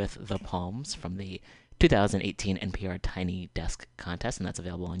Moon with The Palms from the 2018 NPR Tiny Desk Contest, and that's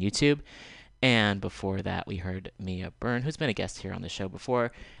available on YouTube. And before that, we heard Mia Byrne, who's been a guest here on the show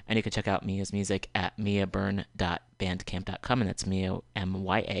before. And you can check out Mia's music at miabyrne.bandcamp.com, and that's Mia,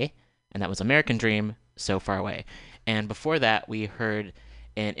 M-Y-A. And that was American Dream, So Far Away. And before that, we heard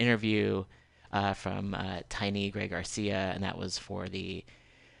an interview from Tiny Greg Garcia, and that was for the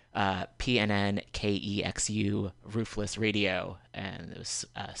PNN KEXU Roofless Radio, and it was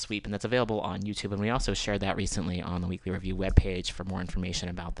sweep, and that's available on YouTube. And we also shared that recently on the Weekly Review webpage for more information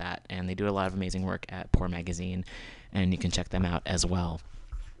about that. And they do a lot of amazing work at Poor Magazine, and you can check them out as well.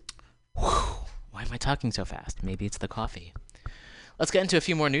 Whew. Why am I talking so fast? Maybe it's the coffee. Let's get into a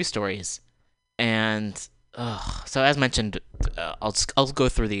few more news stories. And so as mentioned, I'll go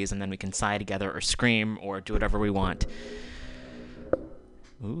through these, and then we can sigh together or scream or do whatever we want.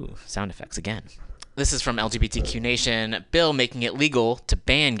 Ooh, sound effects again. This is from LGBTQ Nation. Bill making it legal to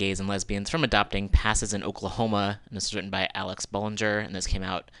ban gays and lesbians from adopting passes in Oklahoma. And this is written by Alex Bollinger, and this came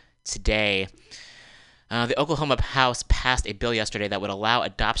out today. The Oklahoma House passed a bill yesterday that would allow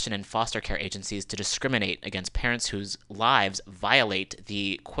adoption and foster care agencies to discriminate against parents whose lives violate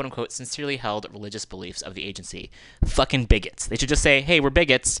the quote-unquote sincerely held religious beliefs of the agency. Fucking bigots. They should just say, hey, we're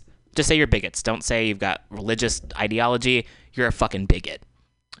bigots. Just say you're bigots. Don't say you've got religious ideology. You're a fucking bigot.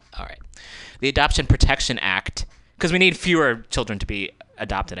 All right. The Adoption Protection Act, because we need fewer children to be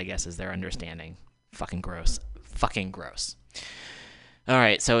adopted, I guess, is their understanding. Fucking gross. Fucking gross. All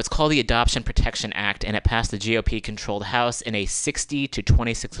right, so it's called the Adoption Protection Act, and it passed the GOP-controlled House in a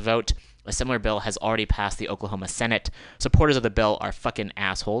 60-26 vote. A similar bill has already passed the Oklahoma Senate. Supporters of the bill are fucking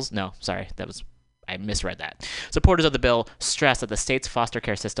assholes. No, sorry, I misread that. Supporters of the bill stress that the state's foster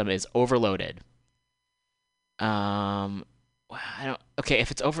care system is overloaded. Okay, if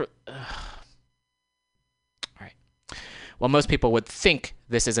it's over... All right. While most people would think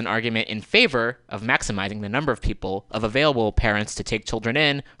this is an argument in favor of maximizing the number of available parents to take children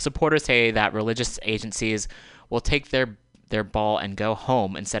in, supporters say that religious agencies will take their ball and go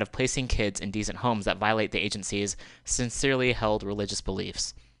home instead of placing kids in decent homes that violate the agency's sincerely held religious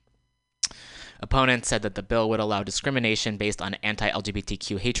beliefs. Opponents said that the bill would allow discrimination based on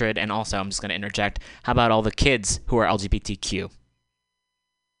anti-LGBTQ hatred, and also, I'm just going to interject, how about all the kids who are LGBTQ?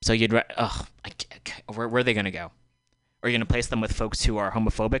 So where are they going to go? Are you going to place them with folks who are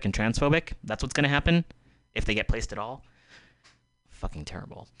homophobic and transphobic? That's what's going to happen if they get placed at all? Fucking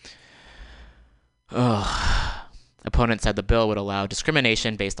terrible. Opponents said the bill would allow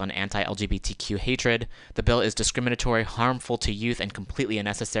discrimination based on anti-LGBTQ hatred. The bill is discriminatory, harmful to youth, and completely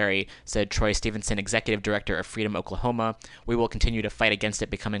unnecessary, said Troy Stevenson, executive director of Freedom Oklahoma. We will continue to fight against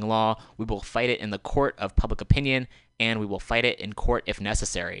it becoming law. We will fight it in the court of public opinion, and we will fight it in court if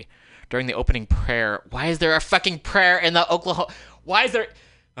necessary. During the opening prayer, why is there a fucking prayer in the Oklahoma? Why is there...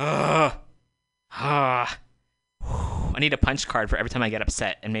 I need a punch card for every time I get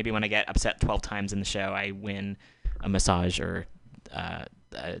upset, and maybe when I get upset 12 times in the show, I win a massage or a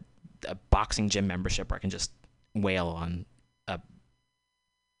boxing gym membership where I can just wail on a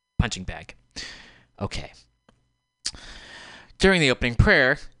punching bag. Okay. During the opening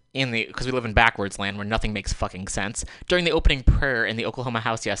prayer, because we live in backwards land where nothing makes fucking sense, during the opening prayer in the Oklahoma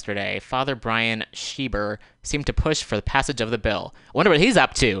House yesterday, Father Brian Schieber seemed to push for the passage of the bill. I wonder what he's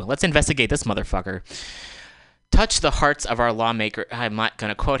up to. Let's investigate this motherfucker. Touch the hearts of our lawmaker. I'm not going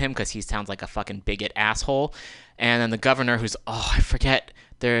to quote him because he sounds like a fucking bigot asshole. And then the governor who's, I forget.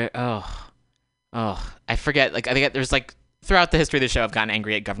 I forget. I think there's throughout the history of the show, I've gotten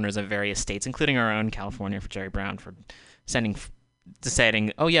angry at governors of various states, including our own California for Jerry Brown for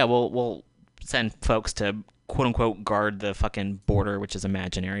deciding, we'll send folks to quote unquote guard the fucking border, which is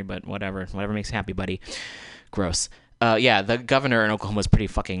imaginary, but whatever makes you happy, buddy. Gross. The governor in Oklahoma is pretty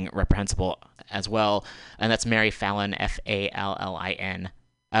fucking reprehensible as well, and that's Mary Fallin, Fallin.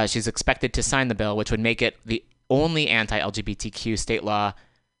 She's expected to sign the bill, which would make it the only anti-LGBTQ state law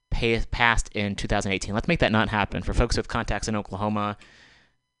passed in 2018. Let's make that not happen. For folks with contacts in Oklahoma,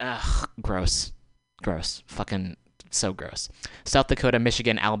 gross. Fucking so gross. South Dakota,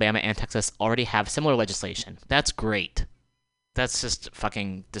 Michigan, Alabama, and Texas already have similar legislation. That's great. That's just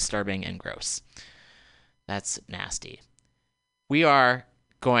fucking disturbing and gross. That's nasty. We are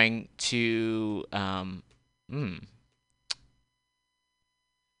going to,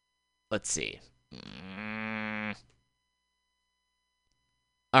 let's see.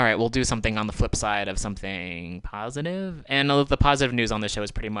 All right, we'll do something on the flip side of something positive. And the positive news on this show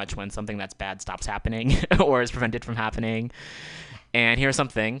is pretty much when something that's bad stops happening or is prevented from happening. And here's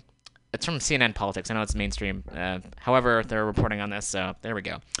something It's from CNN Politics. I know it's mainstream. However, they're reporting on this, so there we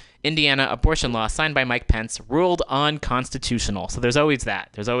go. Indiana abortion law signed by Mike Pence ruled unconstitutional. So there's always that.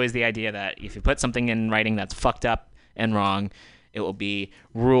 There's always the idea that if you put something in writing that's fucked up and wrong, it will be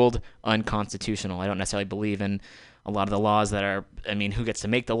ruled unconstitutional. I don't necessarily believe in a lot of the laws that are, I mean, who gets to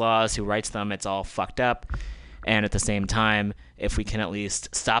make the laws, who writes them, it's all fucked up. And at the same time, if we can at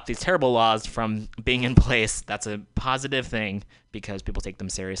least stop these terrible laws from being in place, that's a positive thing because people take them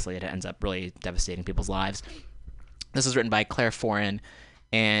seriously. It ends up really devastating people's lives. This was written by Claire Foran,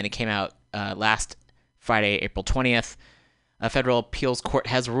 and it came out last Friday, April 20th. A federal appeals court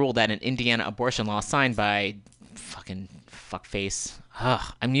has ruled that an Indiana abortion law signed by fucking fuckface.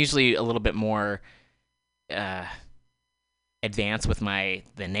 I'm usually a little bit more advance with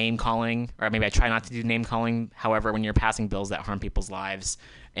the name calling, or maybe I try not to do name calling. However, when you're passing bills that harm people's lives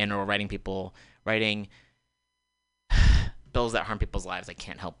and or writing bills that harm people's lives, I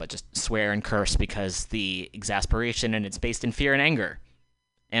can't help but just swear and curse because the exasperation, and it's based in fear and anger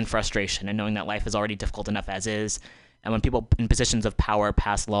and frustration and knowing that life is already difficult enough as is. And when people in positions of power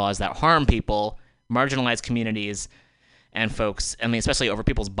pass laws that harm people, marginalized communities and folks, I mean, especially over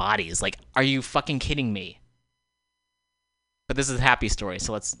people's bodies, like, are you fucking kidding me? But this is a happy story,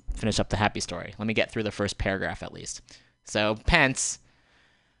 so let's finish up the happy story. Let me get through the first paragraph at least. So Pence,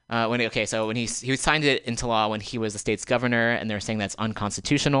 when he signed it into law when he was the state's governor, and they're saying that's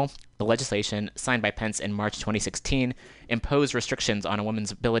unconstitutional. The legislation signed by Pence in March 2016 imposed restrictions on a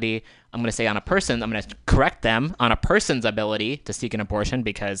woman's ability. I'm going to correct them on a person's ability to seek an abortion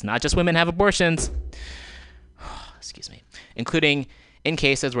because not just women have abortions. Excuse me, including in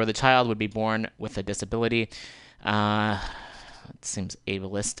cases where the child would be born with a disability. It seems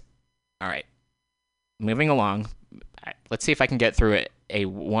ableist. All right. Moving along. Let's see if I can get through it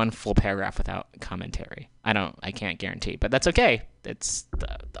one full paragraph without commentary. I can't guarantee, but that's okay. It's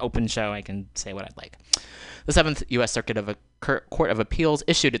the open show. I can say what I'd like. The 7th U.S. Circuit of Court of Appeals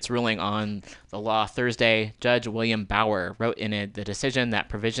issued its ruling on the law Thursday. Judge William Bauer wrote in it the decision that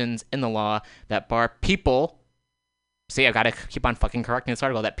provisions in the law that bar people, see, I've got to keep on fucking correcting this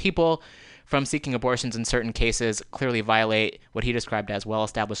article, that people from seeking abortions in certain cases clearly violate what he described as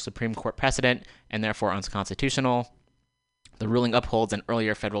well-established Supreme Court precedent and therefore unconstitutional. The ruling upholds an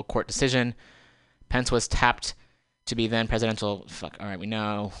earlier federal court decision. Pence was tapped to be then presidential. All right, we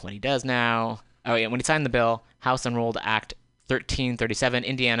know what he does now. Oh, yeah, when he signed the bill, House Enrolled Act 1337,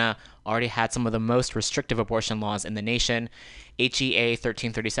 Indiana already had some of the most restrictive abortion laws in the nation. HEA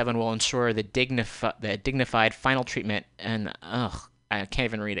 1337 will ensure the dignified final treatment and, I can't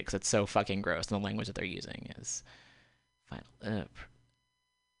even read it because it's so fucking gross. And the language that they're using is final.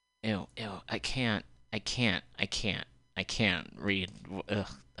 Ew. I can't read.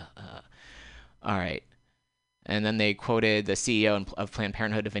 All right. And then they quoted the CEO of Planned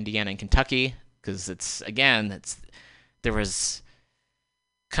Parenthood of Indiana and Kentucky because there was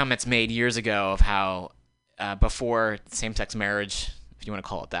comments made years ago of how before same-sex marriage, if you want to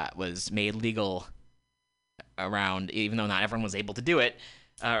call it that, was made legal around, even though not everyone was able to do it,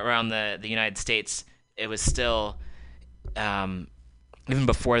 around the United States, it was still, even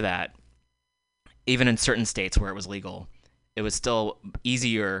before that, even in certain states where it was legal, it was still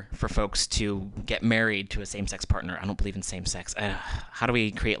easier for folks to get married to a same-sex partner. I don't believe in same-sex. How do we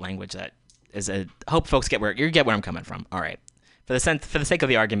create language that is hope folks get where I'm coming from. All right. For the sake of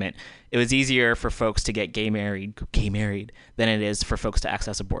the argument, it was easier for folks to get gay married than it is for folks to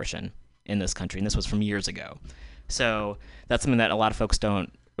access abortion in this country, and this was from years ago. So that's something that a lot of folks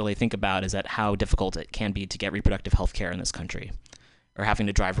don't really think about, is that how difficult it can be to get reproductive health care in this country, or having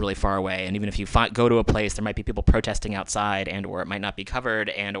to drive really far away. And even if you go to a place, there might be people protesting outside, and or it might not be covered,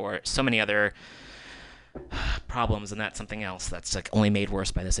 and or so many other problems, and that's something else that's like only made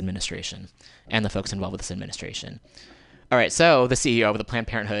worse by this administration and the folks involved with this administration. All right, so the CEO of the Planned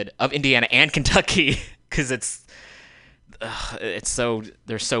Parenthood of Indiana and Kentucky, because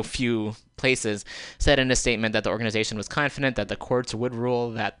there's so few places, said in a statement that the organization was confident that the courts would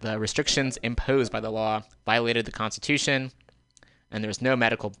rule that the restrictions imposed by the law violated the Constitution, and there's no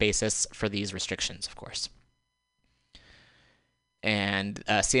medical basis for these restrictions, of course. And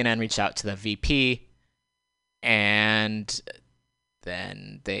CNN reached out to the VP, and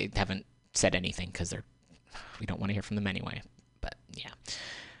then they haven't said anything because we don't want to hear from them anyway. But yeah.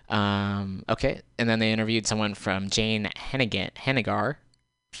 Okay. And then they interviewed someone from Jane Hennigar,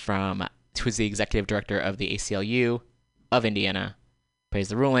 who's the executive director of the ACLU of Indiana, praised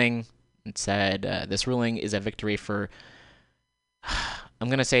the ruling and said, this ruling is a victory for, I'm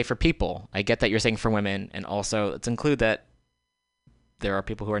going to say for people. I get that you're saying for women, and also let's include that there are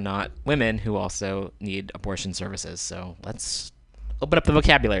people who are not women who also need abortion services. So let's open up the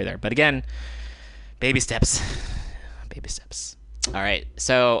vocabulary there. But again, baby steps. Baby steps. All right.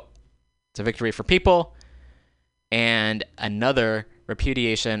 So it's a victory for people and another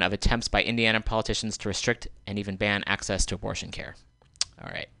repudiation of attempts by Indiana politicians to restrict and even ban access to abortion care. All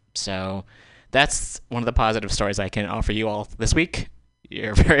right. So that's one of the positive stories I can offer you all this week.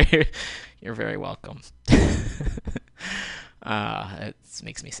 You're very welcome. It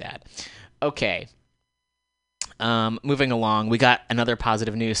makes me sad. Okay. Moving along, we got another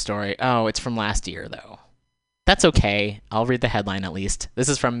positive news story. Oh, it's from last year, though. That's okay. I'll read the headline at least. This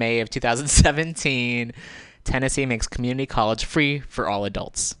is from May of 2017. Tennessee makes community college free for all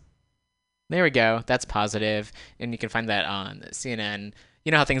adults. There we go. That's positive. And you can find that on CNN.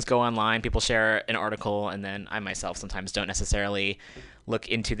 You know how things go online. People share an article, and then I myself sometimes don't necessarily look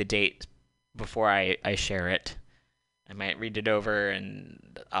into the date before I share it. I might read it over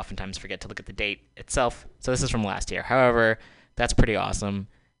and oftentimes forget to look at the date itself. So this is from last year. However, that's pretty awesome.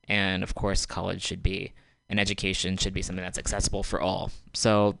 And of course, college should be, and education should be something that's accessible for all.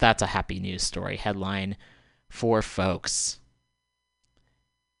 So that's a happy news story headline for folks.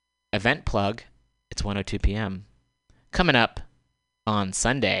 Event plug. It's 1:02 p.m. Coming up on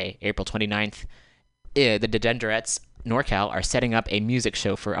Sunday, April 29th, the Degenerates NorCal are setting up a music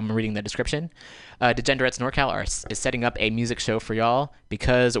show for, I'm reading the description. Degenerates NorCal is setting up a music show for y'all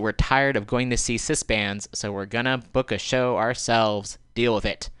because we're tired of going to see cis bands, so we're gonna book a show ourselves. Deal with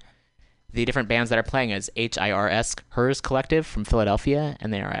it. The different bands that are playing is HIRS, Hers Collective from Philadelphia,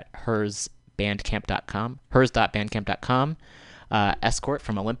 and they are at hers.bandcamp.com, Escort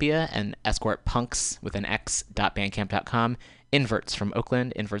from Olympia, and Escort Punks with an X.bandcamp.com, Inverts from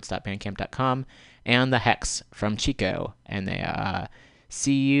Oakland, inverts.bandcamp.com, and the Hex from Chico, and they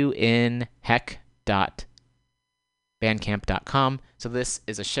see you in heck.bandcamp.com. So this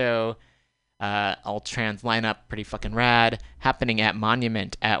is a show, all trans lineup, pretty fucking rad, happening at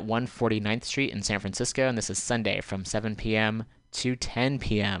Monument at 149th Street in San Francisco, and this is Sunday from 7 p.m. to 10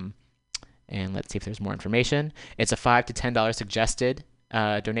 p.m. And let's see if there's more information. It's a $5 to $10 suggested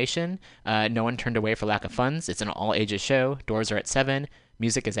donation. No one turned away for lack of funds. It's an all-ages show. Doors are at 7.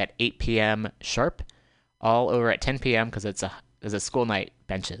 Music is at 8 p.m. sharp. All over at 10 p.m. because it's a school night.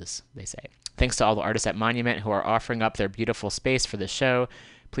 Benches, they say. Thanks to all the artists at Monument who are offering up their beautiful space for this show.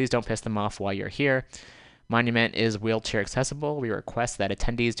 Please don't piss them off while you're here. Monument is wheelchair accessible. We request that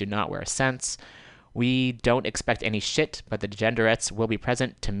attendees do not wear scents. We don't expect any shit, but the Degenerates will be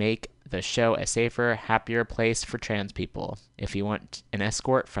present to make the show a safer, happier place for trans people. If you want an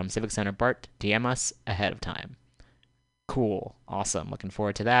escort from Civic Center BART, DM us ahead of time. Cool. Awesome. Looking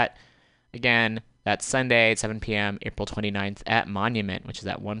forward to that. Again, that's Sunday at 7 p.m., April 29th at Monument, which is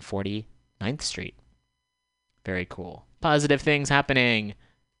at 149th Street. Very cool. Positive things happening.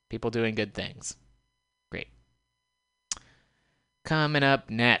 People doing good things. Great. Coming up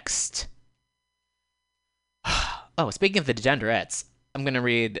next. Oh, speaking of the Degenerates, I'm going to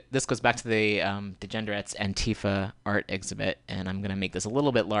read, this goes back to the Degenerates Antifa art exhibit, and I'm going to make this a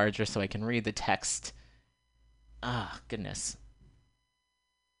little bit larger so I can read the text. Goodness.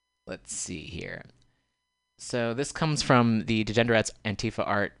 Let's see here. So this comes from the Degenerates Antifa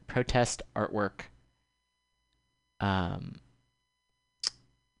art protest artwork by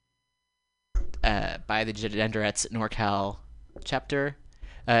the Degenerates NorCal chapter.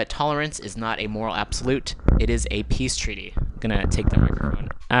 Tolerance is not a moral absolute. It is a peace treaty. I'm going to take the microphone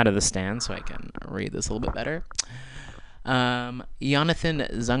out of the stand so I can read this a little bit better. Jonathan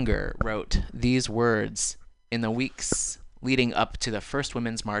Zunger wrote these words in the weeks leading up to the first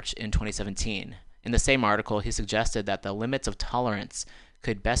Women's March in 2017. In the same article, he suggested that the limits of tolerance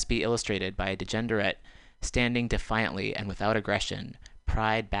could best be illustrated by a degenerate standing defiantly and without aggression,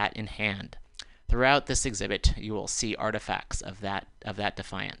 pride bat in hand. Throughout this exhibit, you will see artifacts of that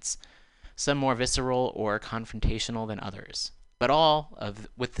defiance, some more visceral or confrontational than others, but all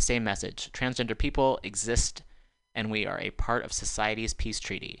with the same message. Transgender people exist, and we are a part of society's peace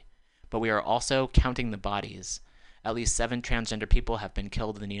treaty, but we are also counting the bodies. At least 7 transgender people have been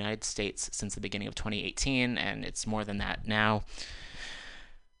killed in the United States since the beginning of 2018, and it's more than that now.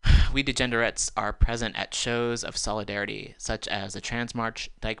 We Degenerates are present at shows of solidarity, such as the Trans March,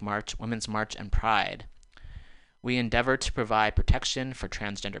 Dyke March, Women's March, and Pride. We endeavor to provide protection for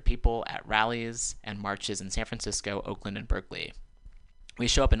transgender people at rallies and marches in San Francisco, Oakland, and Berkeley. We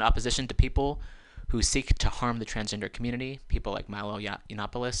show up in opposition to people who seek to harm the transgender community, people like Milo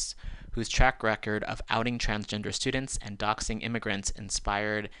Yiannopoulos, whose track record of outing transgender students and doxing immigrants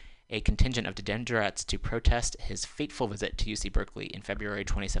inspired a contingent of Degenerates to protest his fateful visit to UC Berkeley in February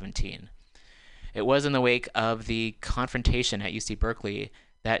 2017. It was in the wake of the confrontation at UC Berkeley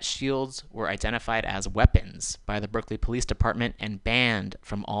that shields were identified as weapons by the Berkeley Police Department and banned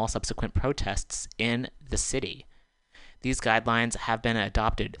from all subsequent protests in the city. These guidelines have been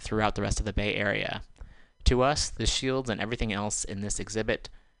adopted throughout the rest of the Bay Area. To us, the shields and everything else in this exhibit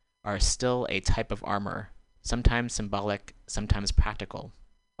are still a type of armor, sometimes symbolic, sometimes practical,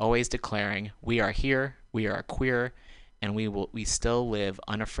 always declaring, "We are here, we are queer, and we still live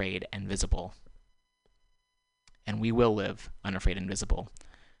unafraid and visible." And we will live unafraid and visible.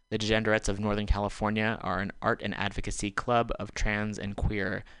 The Degenerates of Northern California are an art and advocacy club of trans and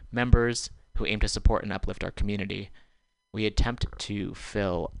queer members who aim to support and uplift our community. We attempt to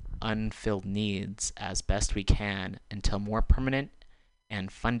fill unfilled needs as best we can until more permanent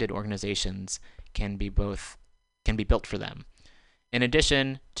and funded organizations can be built for them. In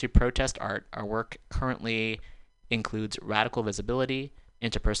addition to protest art, our work currently includes radical visibility,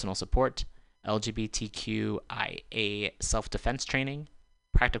 interpersonal support, LGBTQIA self-defense training,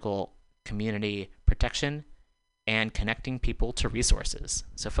 practical community protection, and connecting people to resources.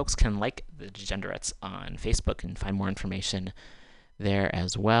 So folks can like the Degenerates on Facebook and find more information there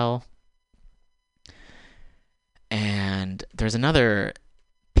as well. And there's another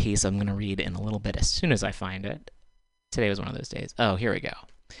piece I'm going to read in a little bit as soon as I find it. Today was one of those days. Oh, here we go.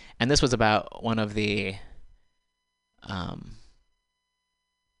 And this was about one of the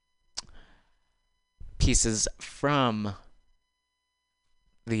pieces from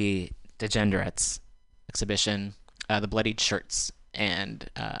the Degenerates exhibition, The Bloodied Shirts, and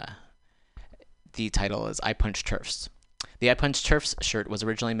the title is I Punch Turfs. The I Punch Turfs shirt was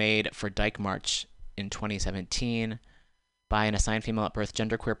originally made for Dyke March in 2017 by an assigned female at birth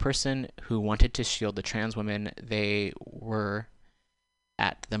genderqueer person who wanted to shield the trans women they were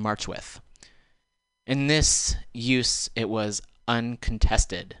at the march with. In this use, it was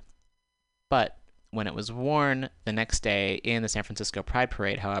uncontested, but when it was worn the next day in the San Francisco Pride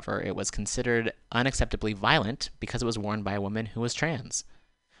Parade, however, it was considered unacceptably violent because it was worn by a woman who was trans.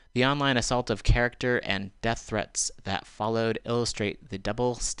 The online assault of character and death threats that followed illustrate the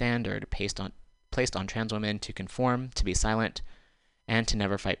double standard placed on trans women to conform, to be silent, and to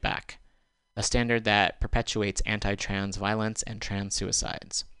never fight back, a standard that perpetuates anti-trans violence and trans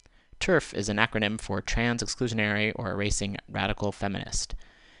suicides. TERF is an acronym for Trans Exclusionary or Erasing Radical Feminist,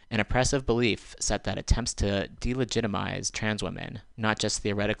 an oppressive belief set that attempts to delegitimize trans women, not just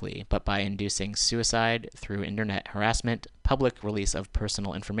theoretically, but by inducing suicide through internet harassment, public release of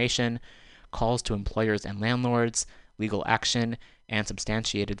personal information, calls to employers and landlords, legal action, and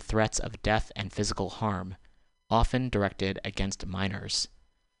substantiated threats of death and physical harm, often directed against minors.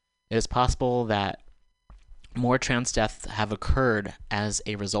 It is possible that more trans deaths have occurred as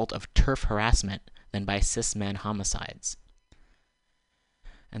a result of TERF harassment than by cis men homicides.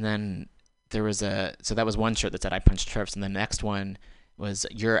 And then there was so that was one shirt that said I punched TERFs, and the next one was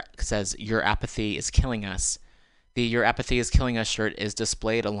says your apathy is killing us. The Your Apathy is Killing Us shirt is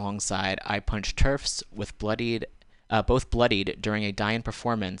displayed alongside I Punch TERFs with both bloodied during a die-in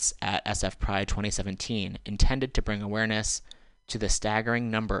performance at SF Pride 2017, intended to bring awareness to the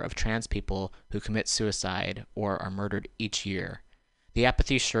staggering number of trans people who commit suicide or are murdered each year. The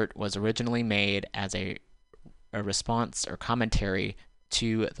Apathy shirt was originally made as a response or commentary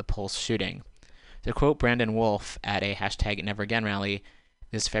to the Pulse shooting. To quote Brandon Wolf at a #NeverAgain rally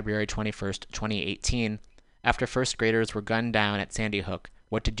this February 21st, 2018, after first graders were gunned down at Sandy Hook,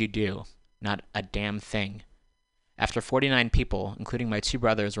 what did you do? Not a damn thing. After 49 people, including my 2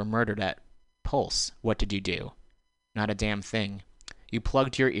 brothers, were murdered at Pulse, what did you do? Not a damn thing. You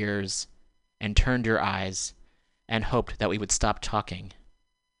plugged your ears and turned your eyes and hoped that we would stop talking.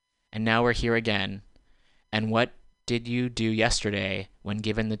 And now we're here again. And what did you do yesterday when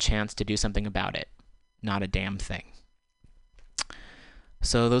given the chance to do something about it? Not a damn thing.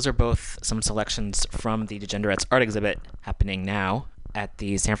 So those are both some selections from the Degenerates art exhibit happening now at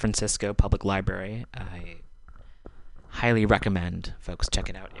the San Francisco Public Library. I highly recommend folks check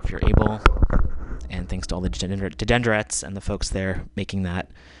it out if you're able. And thanks to all the Degenerates and the folks there making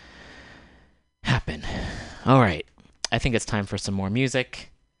that happen. All right. I think it's time for some more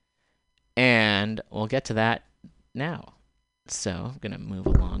music. And we'll get to that now. So I'm going to move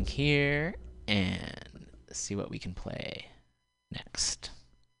along here and see what we can play next.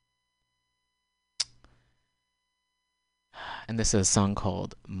 And this is a song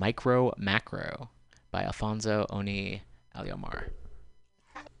called Micro Macro by Alfonso Oni Aliomar.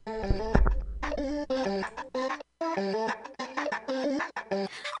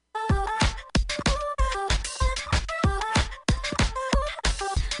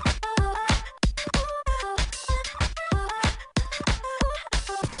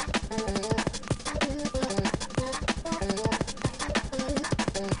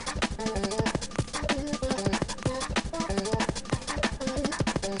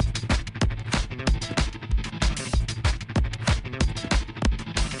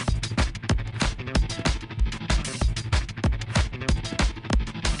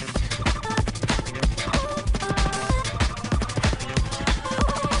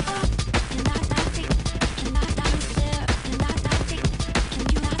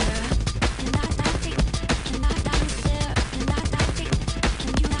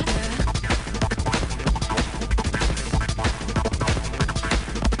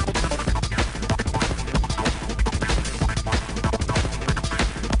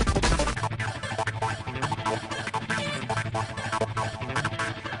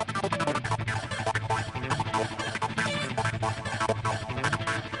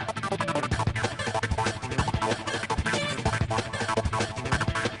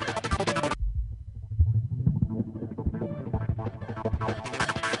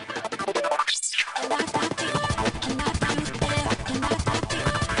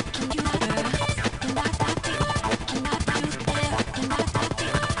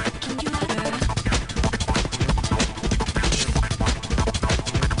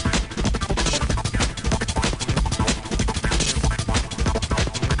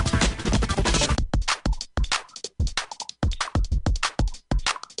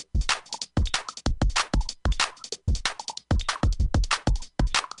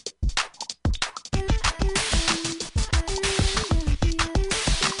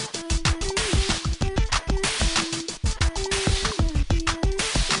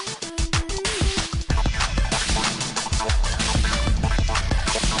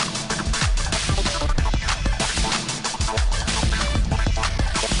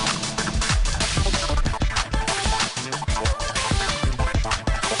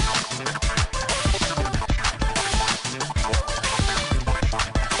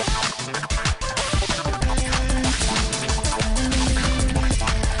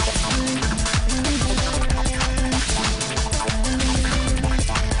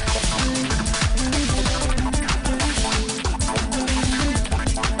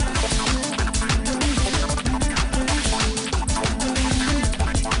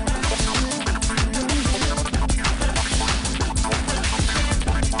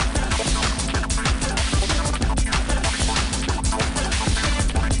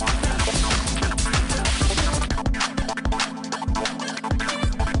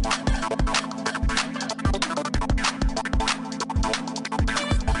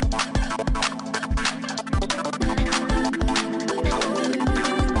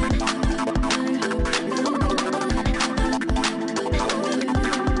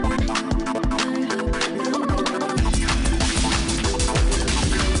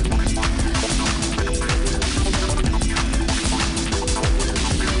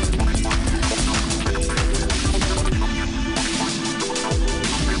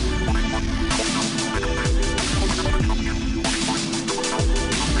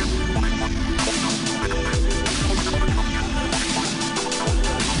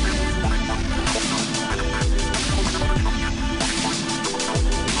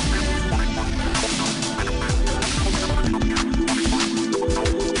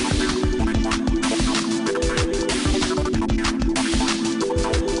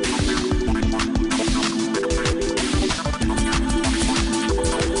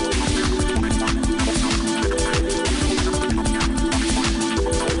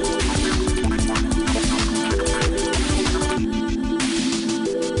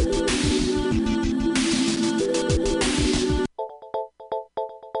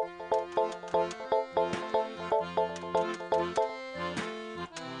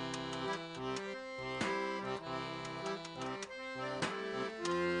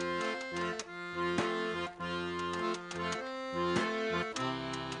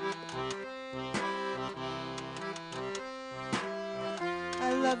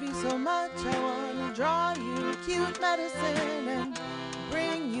 love you so much, I wanna draw you cute medicine and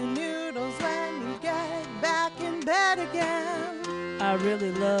bring you noodles when you get back in bed again. I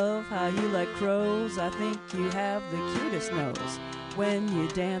really love how you like crows. I think you have the cutest nose. When you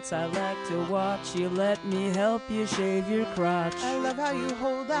dance, I like to watch you. Let me help you shave your crotch. I love how you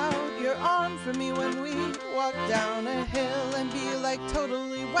hold out your arm for me when we walk down a hill and be like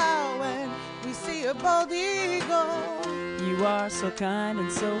totally wow when we see a bald eagle. You are so kind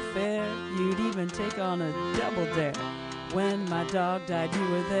and so fair. You'd even take on a double dare. When my dog died, you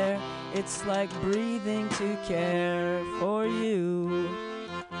were there. It's like breathing to care for you.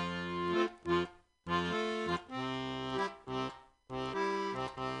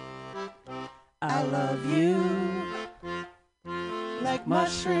 I love you. Like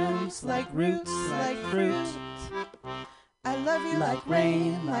mushrooms, like roots, like fruit. I love you like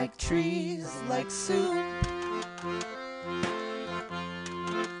rain, like trees, like soup.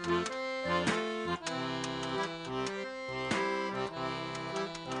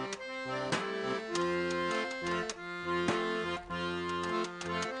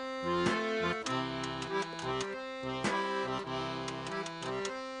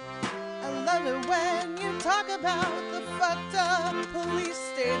 When you talk about the fucked up police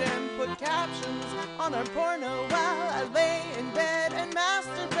state and put captions on our porno while I lay in bed and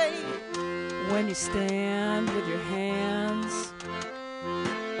masturbate. When you stand with your hands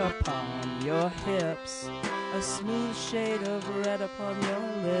upon your hips, a smooth shade of red upon your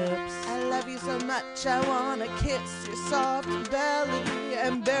lips. I love you so much, I wanna kiss your soft belly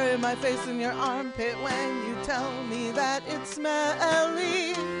and bury my face in your armpit when you tell me that it's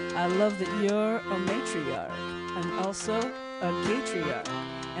smelly. I love that you're a matriarch and also a gatriarch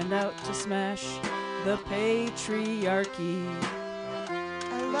and out to smash the patriarchy.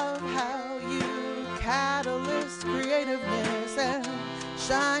 I love how you catalyst creativeness and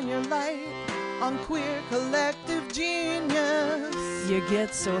shine your light on queer collective genius. You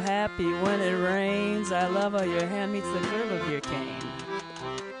get so happy when it rains. I love how your hand meets the curve of your cane.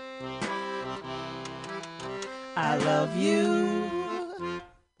 I love you.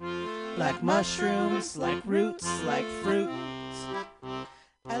 Like mushrooms, like roots, like fruit.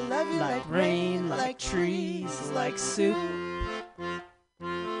 I love you like rain, like trees, like soup.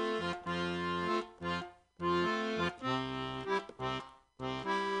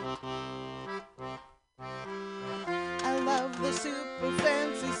 I love the super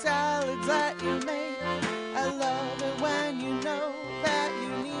fancy salads that you make. I love it when you know that you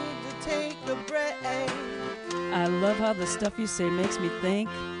need to take a break. I love how the stuff you say makes me think.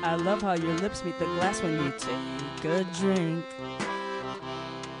 I love how your lips meet the glass when you take a drink.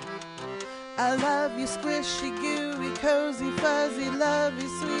 I love you squishy, gooey, cozy, fuzzy, lovey,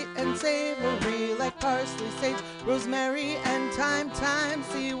 sweet and savory, like parsley, sage, rosemary, and thyme.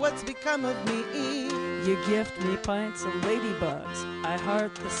 See what's become of me. You gift me pints of ladybugs. I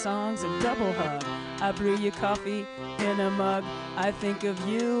heart the songs of double hug. I brew you coffee in a mug. I think of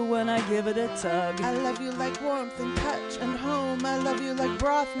you when I give it a tug. I love you like warmth and touch and home. I love you like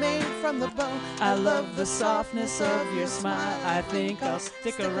broth made from the bone. I love the softness of your smile. I think I'll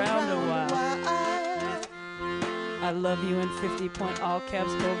stick around a while. I love you in 50-point all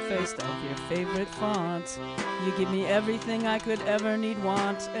caps bold-faced of your favorite font. You give me everything I could ever need,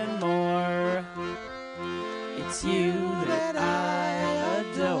 want, and more. It's you that I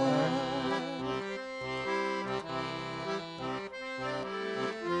adore.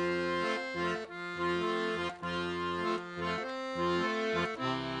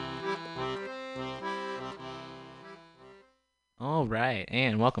 All right,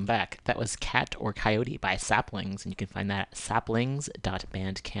 and welcome back. That was Cat or Coyote by Saplings, and you can find that at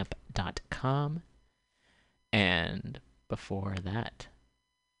saplings.bandcamp.com. And before that,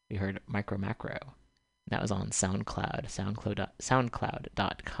 we heard Micro Macro. That was on SoundCloud,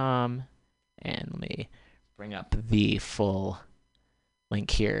 soundcloud.com. And let me bring up the full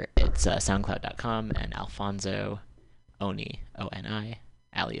link here. It's soundcloud.com and Alfonso Oni, O-N-I,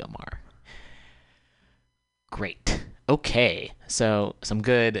 Aliomar. Great. Okay, so some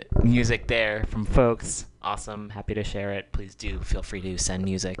good music there from folks. Awesome, happy to share it. Please do feel free to send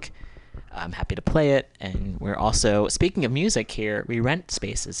music. I'm happy to play it. And we're also, speaking of music here, we rent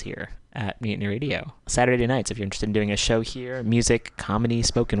spaces here at Mutiny Radio. Saturday nights, if you're interested in doing a show here, music, comedy,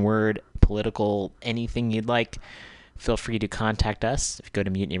 spoken word, political, anything you'd like, feel free to contact us. If you go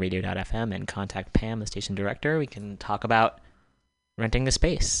to mutinyradio.fm and contact Pam, the station director, we can talk about renting the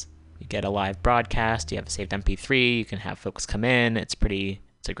space. You get a live broadcast, you have a saved MP3, you can have folks come in. It's a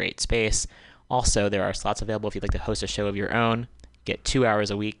great space. Also, there are slots available if you'd like to host a show of your own. You get 2 hours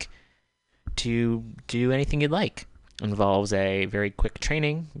a week to do anything you'd like. involves a very quick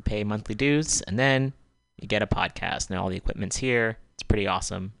training. You pay monthly dues, and then you get a podcast. Now all the equipment's here. It's pretty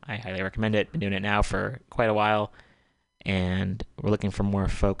awesome. I highly recommend it. Been doing it now for quite a while, and we're looking for more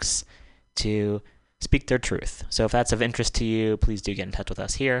folks to speak their truth. So if that's of interest to you, please do get in touch with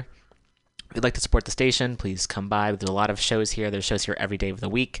us here. If you'd like to support the station, please come by. There's a lot of shows here. There's shows here every day of the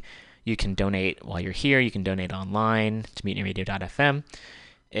week. You can donate while you're here. You can donate online to MutinyRadio.fm.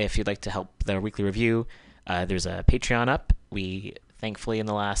 If you'd like to help the weekly review, there's a Patreon up. We, thankfully, in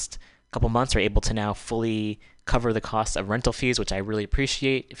the last couple months are able to now fully cover the cost of rental fees, which I really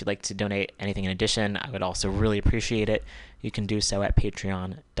appreciate. If you'd like to donate anything in addition, I would also really appreciate it. You can do so at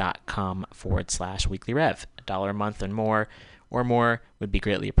patreon.com/weeklyrev. $1 a month and more would be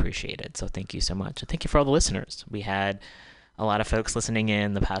greatly appreciated. So thank you so much. And thank you for all the listeners. We had a lot of folks listening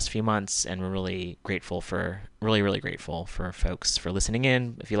in the past few months, and we're really grateful for folks for listening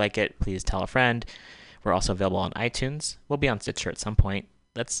in. If you like it, please tell a friend. We're also available on iTunes. We'll be on Stitcher at some point.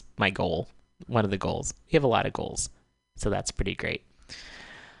 That's my goal. One of the goals. We have a lot of goals, so that's pretty great.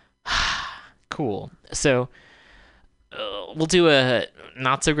 Cool. So we'll do a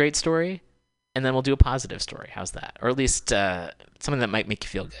not so great story, and then we'll do a positive story. How's that? Or at least something that might make you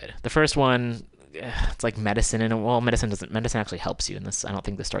feel good. The first one, it's like medicine, and medicine actually helps you in this. I don't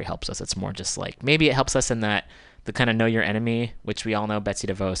think the story helps us. It's more just like, maybe it helps us in that the kind of know your enemy, which we all know Betsy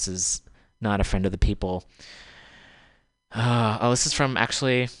DeVos is not a friend of the people. This is from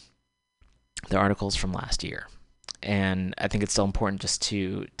actually the articles from last year. And I think it's still important just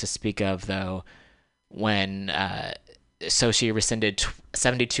to speak of, though, when she rescinded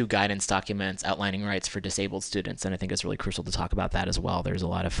 72 guidance documents outlining rights for disabled students. And I think it's really crucial to talk about that as well. There's a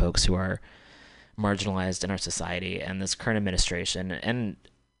lot of folks who are marginalized in our society, and this current administration and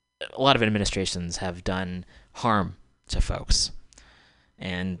a lot of administrations have done harm to folks.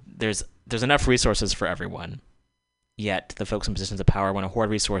 And there's enough resources for everyone, yet the folks in positions of power want to hoard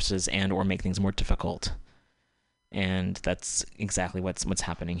resources and or make things more difficult. And that's exactly what's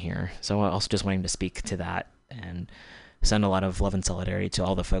happening here. So I also just wanting to speak to that and send a lot of love and solidarity to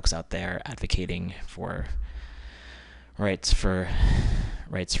all the folks out there advocating for rights for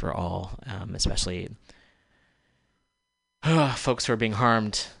all, especially folks who are being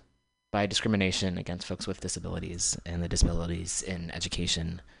harmed by discrimination against folks with disabilities and the disabilities in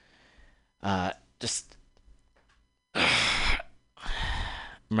education. I'm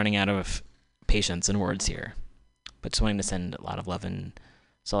running out of patience and words here, but just wanting to send a lot of love and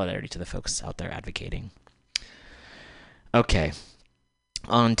solidarity to the folks out there advocating. Okay,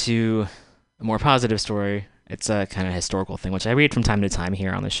 on to a more positive story. It's a kind of historical thing, which I read from time to time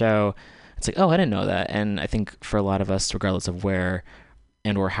here on the show. It's like, oh, I didn't know that. And I think for a lot of us, regardless of where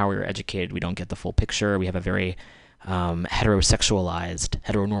and or how we were educated, we don't get the full picture. We have a very heterosexualized,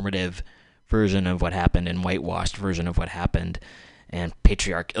 heteronormative version of what happened and whitewashed version of what happened, and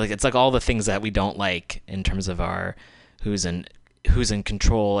patriarchy. Like, it's like all the things that we don't like in terms of our who's in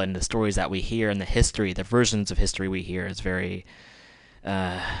control, and the stories that we hear, and the history, the versions of history we hear is very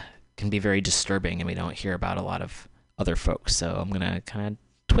can be very disturbing, and we don't hear about a lot of other folks. So I'm gonna kind of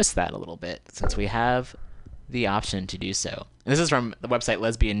twist that a little bit since we have the option to do so. And this is from the website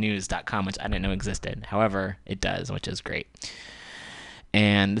lesbiannews.com, which I didn't know existed. However, it does, which is great.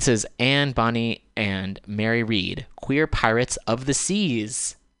 And this is Anne Bonny and Mary Read, Queer Pirates of the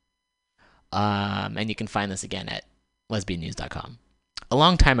Seas. And you can find this again at lesbiannews.com. A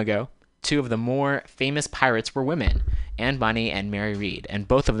long time ago, two of the more famous pirates were women, Anne Bonny and Mary Read, and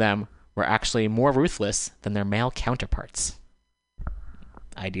both of them were actually more ruthless than their male counterparts.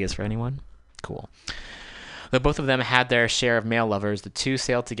 Ideas for anyone? Cool. Though both of them had their share of male lovers, the two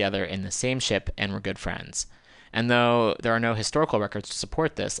sailed together in the same ship and were good friends. And though there are no historical records to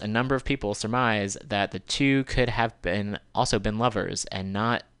support this, a number of people surmise that the two could have also been lovers, and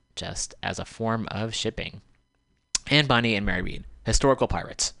not just as a form of shipping. Anne Bonny and Mary Read, historical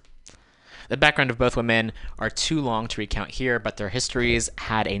pirates. The background of both women are too long to recount here, but their histories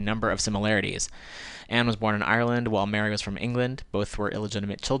had a number of similarities. Anne was born in Ireland, while Mary was from England. Both were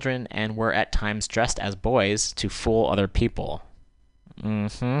illegitimate children and were at times dressed as boys to fool other people.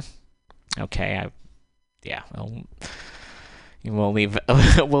 Okay, we'll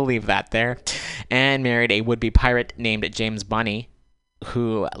leave that there. Anne married a would-be pirate named James Bonny,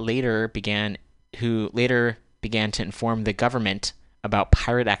 who later began to inform the government about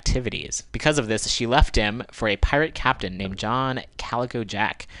pirate activities. Because of this, she left him for a pirate captain named John Calico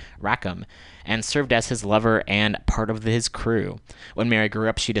Jack Rackham, and served as his lover and part of his crew. When Mary grew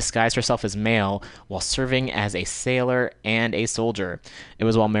up, she disguised herself as male while serving as a sailor and a soldier. It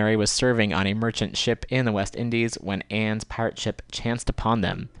was while Mary was serving on a merchant ship in the West Indies when Anne's pirate ship chanced upon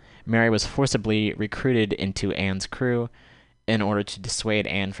them. Mary was forcibly recruited into Anne's crew. In order to dissuade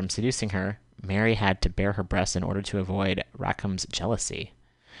Anne from seducing her, Mary had to bare her breasts in order to avoid Rackham's jealousy.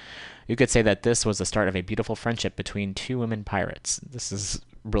 You could say that this was the start of a beautiful friendship between two women pirates. This is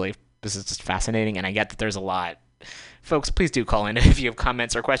just fascinating, and I get that there's a lot. Folks, please do call in if you have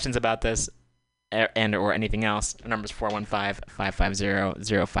comments or questions about this and or anything else. Our number is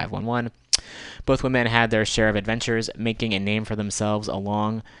 415-550-0511. Both women had their share of adventures, making a name for themselves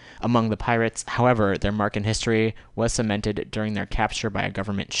among the pirates. However, their mark in history was cemented during their capture by a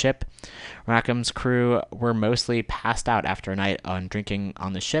government ship. Rackham's crew were mostly passed out after a night on drinking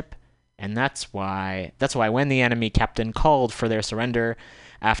on the ship, and that's why when the enemy captain called for their surrender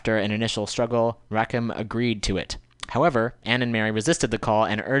after an initial struggle, Rackham agreed to it. However, Anne and Mary resisted the call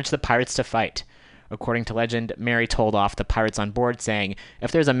and urged the pirates to fight. According to legend, Mary told off the pirates on board, saying,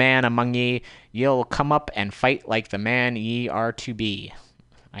 "If there's a man among ye, ye'll come up and fight like the man ye are to be."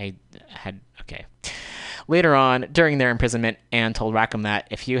 Okay. Later on, during their imprisonment, Anne told Rackham that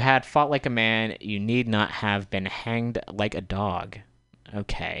if you had fought like a man, you need not have been hanged like a dog.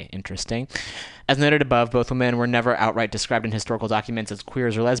 Okay, interesting. As noted above, both women were never outright described in historical documents as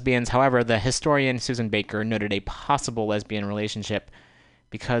queers or lesbians. However, the historian Susan Baker noted a possible lesbian relationship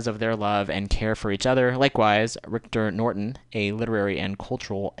because of their love and care for each other. Likewise, Richter Norton, a literary and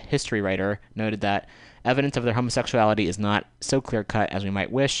cultural history writer, noted that evidence of their homosexuality is not so clear-cut as we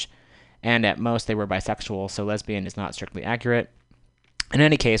might wish, and at most they were bisexual, so lesbian is not strictly accurate. In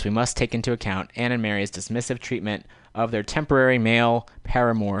any case, we must take into account Anne and Mary's dismissive treatment of their temporary male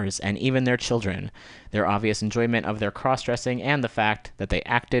paramours and even their children, their obvious enjoyment of their cross-dressing, and the fact that they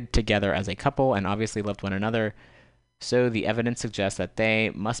acted together as a couple and obviously loved one another. So the evidence suggests that they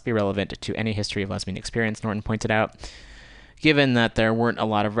must be relevant to any history of lesbian experience, Norton pointed out. Given that there weren't a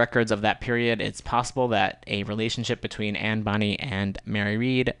lot of records of that period, it's possible that a relationship between Anne Bonny and Mary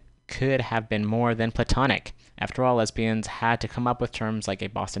Read could have been more than platonic. After all, lesbians had to come up with terms like a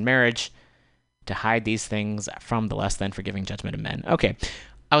Boston marriage to hide these things from the less than forgiving judgment of men. Okay,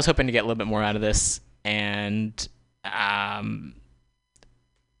 I was hoping to get a little bit more out of this, and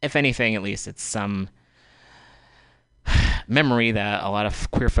if anything, at least it's some memory that a lot of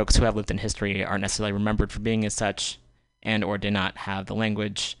queer folks who have lived in history aren't necessarily remembered for being as such, and or did not have the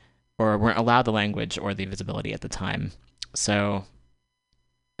language, or weren't allowed the language or the visibility at the time. So,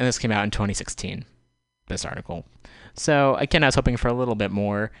 and this came out in 2016, this article. So, again, I was hoping for a little bit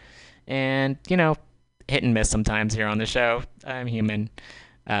more, and, hit and miss sometimes here on the show. I'm human.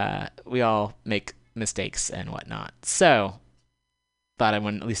 We all make mistakes and whatnot. So, thought I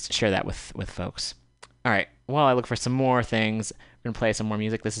would at least share that with folks. All right, while I look for some more things, we're going to play some more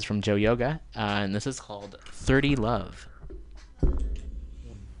music. This is from Joe Yoga, and this is called 30 Love.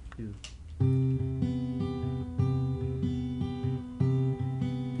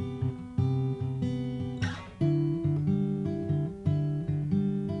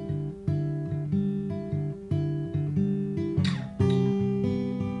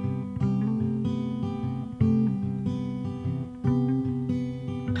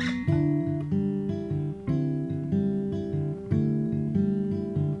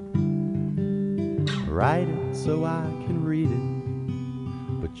 Write it so I can read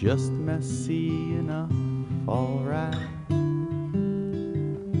it, but just messy enough, alright.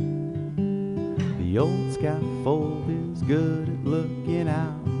 The old scaffold is good at looking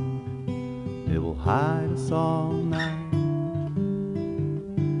out, it will hide us all night.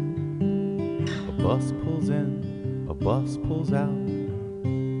 A bus pulls in, a bus pulls out.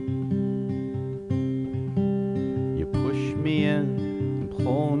 You push me in and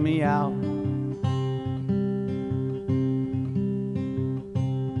pull me out.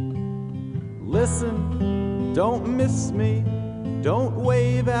 Listen, don't miss me, don't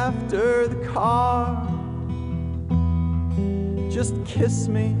wave after the car. Just kiss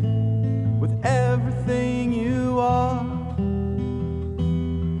me with everything you are.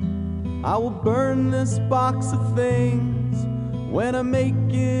 I will burn this box of things when I make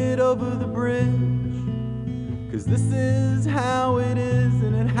it over the bridge. 'Cause this is how it is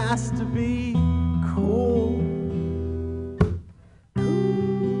and it has to be cool.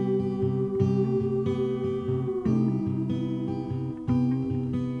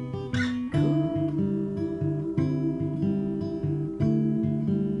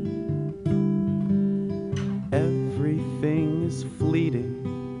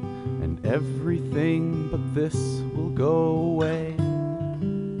 Everything but this will go away.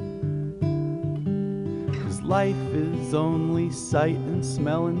 'Cause life is only sight and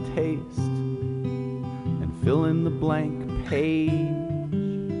smell and taste, and fill in the blank page.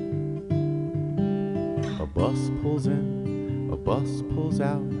 A bus pulls in, a bus pulls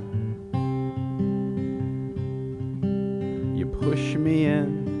out. push me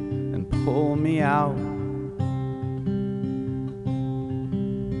in and pull me out.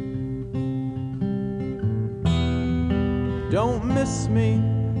 Don't miss me,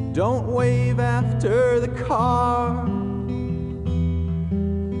 don't wave after the car.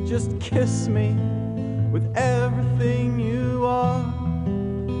 Just kiss me with everything you are.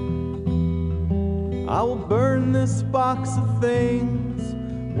 I will burn this box of things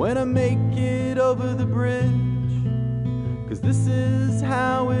when I make it over the bridge. 'Cause this is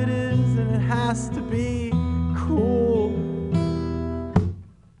how it is and it has to be cool.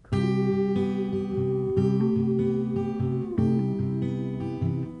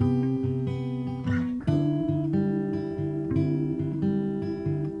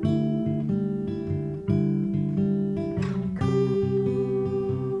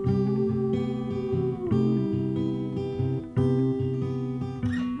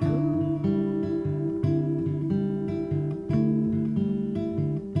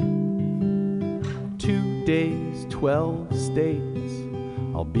 2 days, 12 states.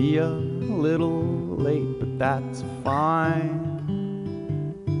 I'll be a little late, but that's fine.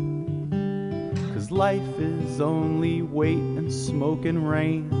 'Cause life is only wait and smoke and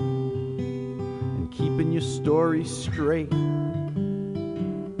rain and keeping your story straight.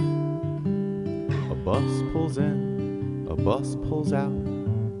 A bus pulls in, a bus pulls out.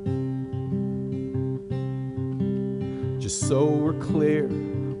 Just so we're clear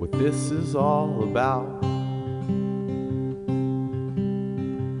what this is all about.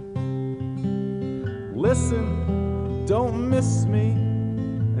 Listen, don't miss me,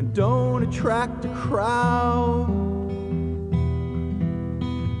 and don't attract a crowd.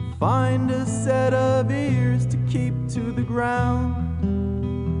 Find a set of ears to keep to the ground.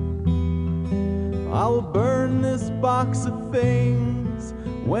 I will burn this box of things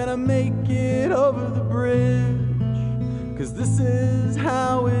when I make it over the bridge. 'Cause this is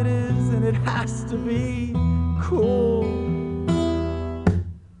how it is and it has to be cool.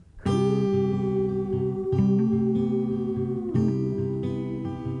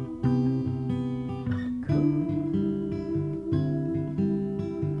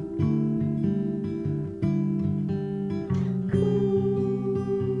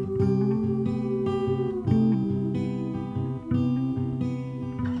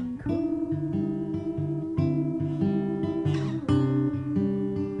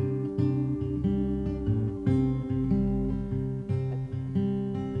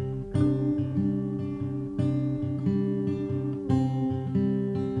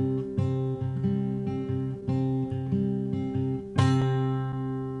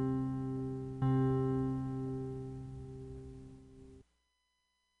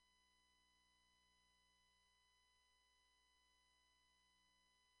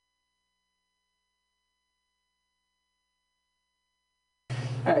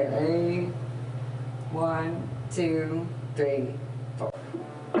 All right, ready? 1, 2, 3, 4.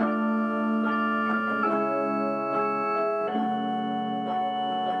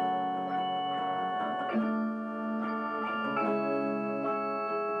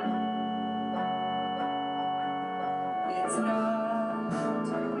 It's not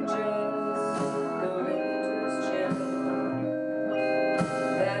just the winter's chill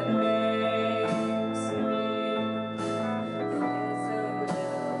that makes me feel so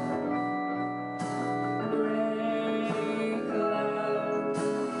ill. Gray clouds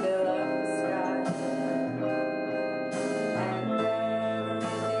fill up the sky, and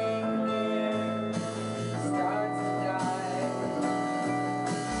everything there starts to die.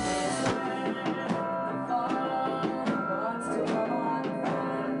 It's when the fall wants to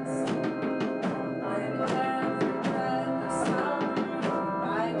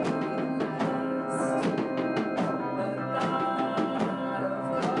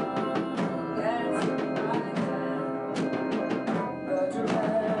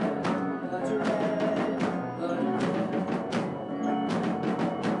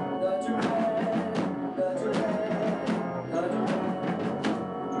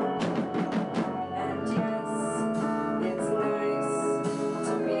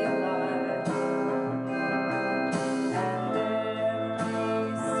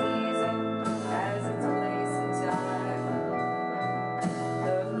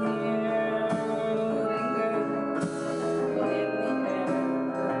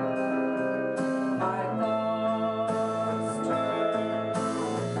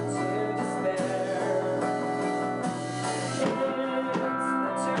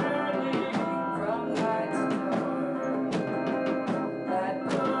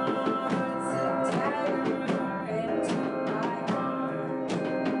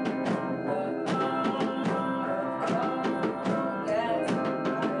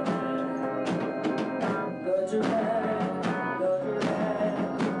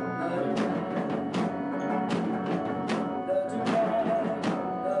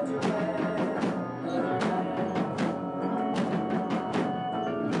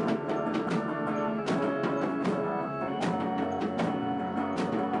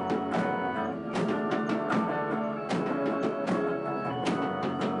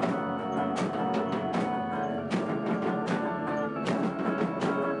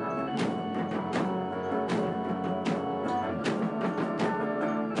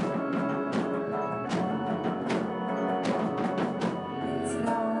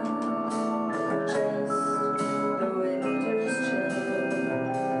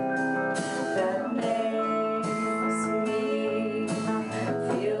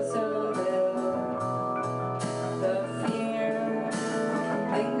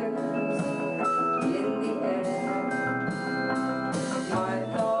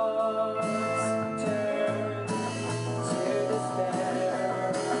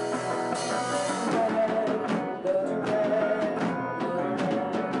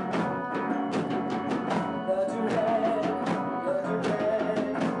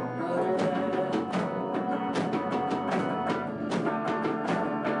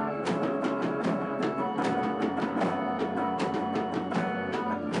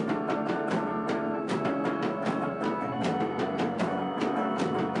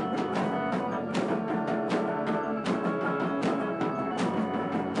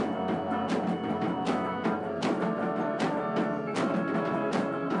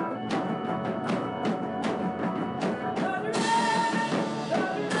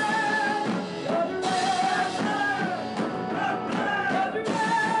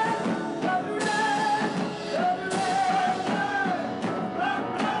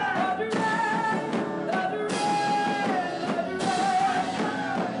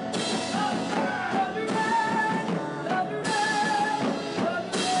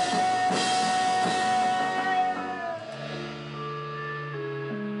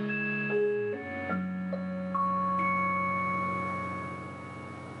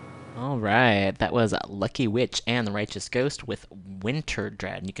right, that was Lucky Witch and the Righteous Ghost with Winter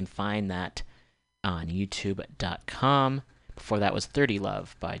Dread. And you can find that on youtube.com. Before that was 30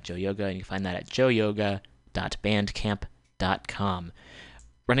 Love by Joe Yoga, and you can find that at joeyoga.bandcamp.com.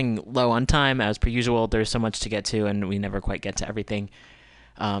 Running low on time, as per usual. There's so much to get to, and we never quite get to everything.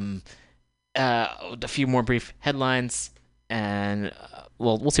 A few more brief headlines, and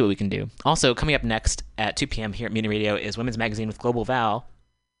we'll see what we can do. Also, coming up next at 2 p.m. here at Mutiny Radio is Women's Magazine with Global Val,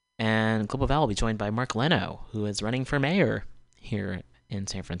 and Global Val will be joined by Mark Leno, who is running for mayor here in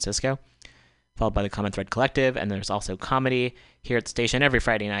San Francisco, followed by the Common Thread Collective, and there's also comedy here at the station every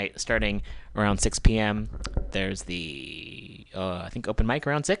Friday night starting around 6 p.m. There's the, I think, open mic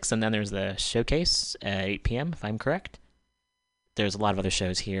around 6, and then there's the showcase at 8 p.m., if I'm correct. There's a lot of other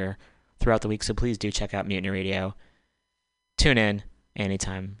shows here throughout the week, so please do check out Mutiny Radio. Tune in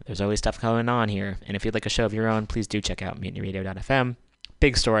anytime. There's always stuff going on here, and if you'd like a show of your own, please do check out mutinyradio.fm.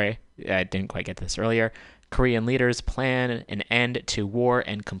 Big story. I didn't quite get this earlier. Korean leaders plan an end to war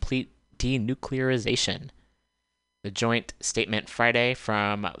and complete denuclearization. The joint statement Friday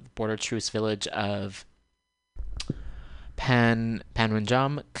from the border truce village of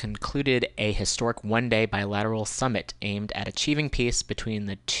Panmunjom concluded a historic one-day bilateral summit aimed at achieving peace between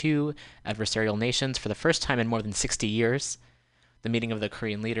the two adversarial nations for the first time in more than 60 years. The meeting of the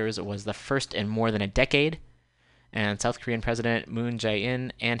Korean leaders was the first in more than a decade, and South Korean President Moon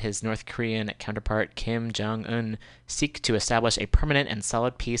Jae-in and his North Korean counterpart Kim Jong-un seek to establish a permanent and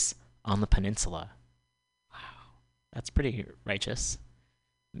solid peace on the peninsula. Wow, that's pretty righteous.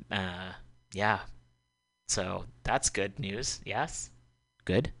 Yeah. So that's good news. Yes?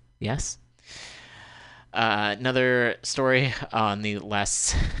 Good? Yes? Another story on the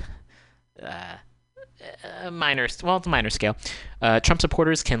less minor, well, it's a minor scale. Trump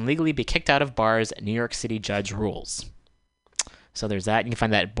supporters can legally be kicked out of bars, New York City judge rules. So there's that. You can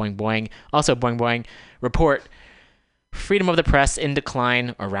find that at Boing Boing. Also, Boing Boing report freedom of the press in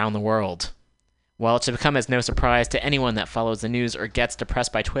decline around the world. While it should come as no surprise to anyone that follows the news or gets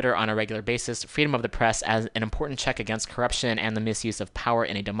depressed by Twitter on a regular basis, freedom of the press as an important check against corruption and the misuse of power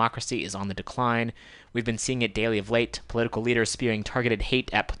in a democracy is on the decline. We've been seeing it daily of late, political leaders spewing targeted hate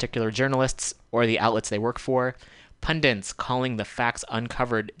at particular journalists or the outlets they work for, pundits calling the facts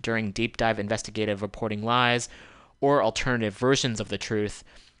uncovered during deep dive investigative reporting lies or alternative versions of the truth,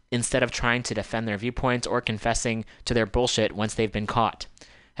 instead of trying to defend their viewpoints or confessing to their bullshit once they've been caught.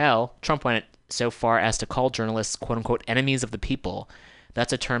 Hell, Trump went so far as to call journalists quote-unquote enemies of the people.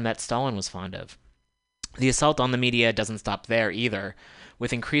 That's a term that Stalin was fond of. The assault on the media doesn't stop there either.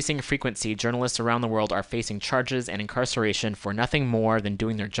 With increasing frequency, journalists around the world are facing charges and incarceration for nothing more than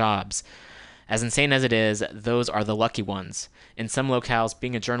doing their jobs. As insane as it is, those are the lucky ones. In some locales,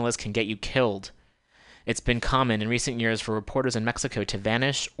 being a journalist can get you killed. It's been common in recent years for reporters in Mexico to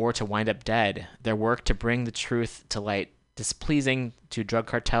vanish or to wind up dead. Their work to bring the truth to light displeasing to drug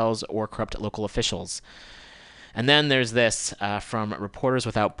cartels or corrupt local officials. And then there's this from Reporters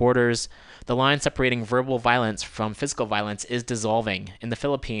Without Borders. The line separating verbal violence from physical violence is dissolving. In the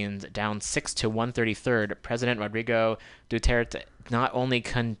Philippines, down 6 to 133rd, President Rodrigo Duterte not only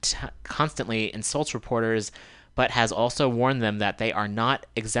constantly insults reporters, but has also warned them that they are not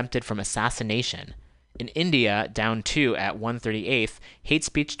exempted from assassination. In India, down 2 at 138th, hate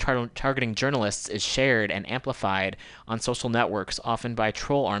speech targeting journalists is shared and amplified on social networks, often by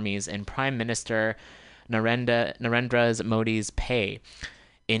troll armies in Prime Minister Narendra Modi's pay.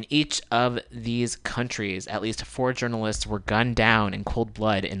 In each of these countries, at least 4 journalists were gunned down in cold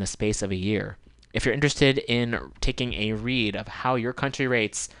blood in the space of a year. If you're interested in taking a read of how your country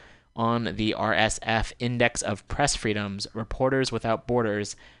rates on the RSF Index of Press Freedoms, Reporters Without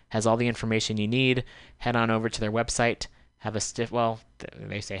Borders has all the information you need. Head on over to their website,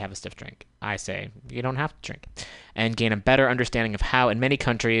 they say have a stiff drink. I say you don't have to drink. And gain a better understanding of how, in many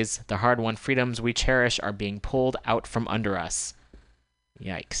countries, the hard-won freedoms we cherish are being pulled out from under us.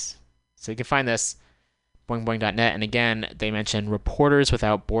 Yikes. So you can find this, boingboing.net. And again, they mention Reporters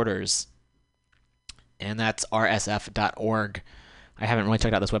Without Borders. And that's rsf.org. I haven't really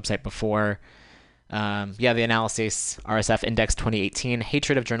checked out this website before. The analysis, RSF Index 2018,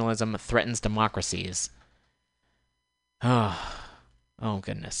 hatred of journalism threatens democracies. Oh,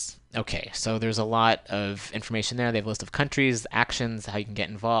 goodness. Okay, so there's a lot of information there. They have a list of countries, actions, how you can get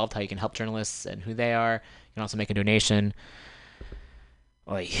involved, how you can help journalists and who they are. You can also make a donation.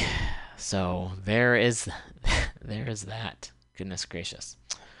 Oy. So there is that. Goodness gracious.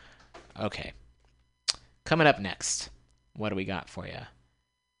 Okay. Coming up next, what do we got for you?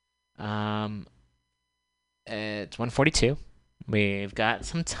 It's 1:42. We've got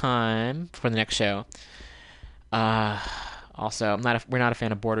some time for the next show. All Also, we're not a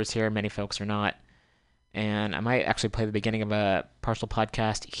fan of borders here. Many folks are not. And I might actually play the beginning of a partial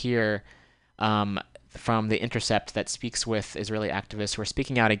podcast here from The Intercept that speaks with Israeli activists who are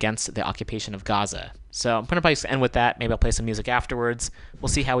speaking out against the occupation of Gaza. So I'm going to end with that. Maybe I'll play some music afterwards. We'll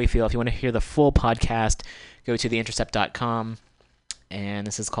see how we feel. If you want to hear the full podcast, go to theintercept.com. And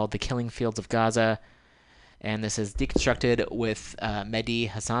this is called The Killing Fields of Gaza. And this is deconstructed with Mehdi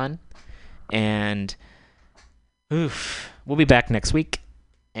Hassan. And we'll be back next week.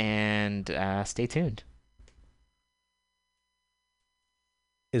 And stay tuned.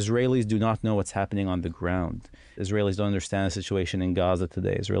 Israelis do not know what's happening on the ground. Israelis don't understand the situation in Gaza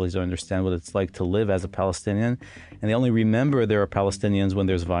today. Israelis don't understand what it's like to live as a Palestinian, and they only remember there are Palestinians when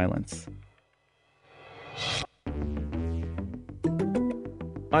there's violence.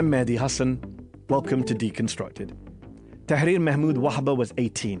 I'm Mehdi Hassan. Welcome to Deconstructed. Tahrir Mahmoud Wahba was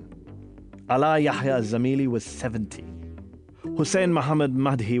 18. Ala Yahya al-Zamili was 17. Hussein Mohammed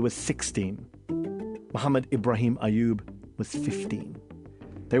Madhi was 16. Muhammad Ibrahim Ayub was 15.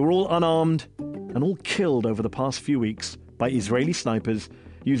 They were all unarmed and all killed over the past few weeks by Israeli snipers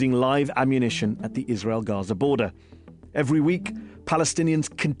using live ammunition at the Israel-Gaza border. Every week, Palestinians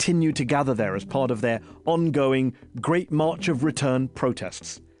continue to gather there as part of their ongoing Great March of Return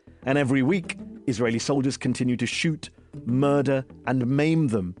protests. And every week, Israeli soldiers continue to shoot, murder, and maim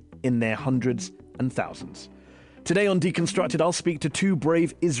them in their hundreds and thousands. Today on Deconstructed, I'll speak to two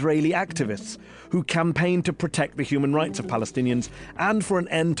brave Israeli activists who campaign to protect the human rights of Palestinians and for an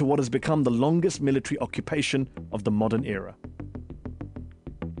end to what has become the longest military occupation of the modern era.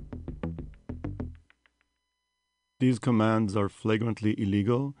 These commands are flagrantly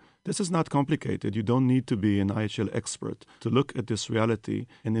illegal. This is not complicated. You don't need to be an IHL expert to look at this reality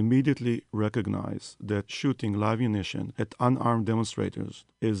and immediately recognize that shooting live ammunition at unarmed demonstrators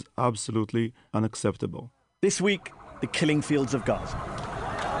is absolutely unacceptable. This week, the killing fields of Gaza.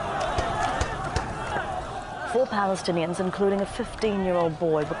 4 Palestinians, including a 15-year-old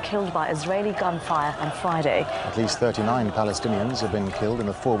boy, were killed by Israeli gunfire on Friday. At least 39 Palestinians have been killed in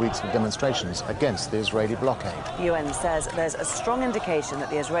the 4 weeks of demonstrations against the Israeli blockade. The UN says there's a strong indication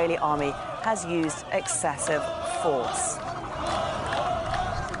that the Israeli army has used excessive force.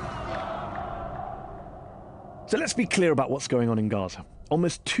 So let's be clear about what's going on in Gaza.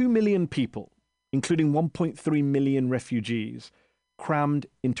 Almost 2 million people, including 1.3 million refugees, crammed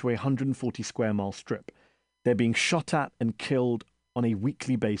into a 140 square mile strip. They're being shot at and killed on a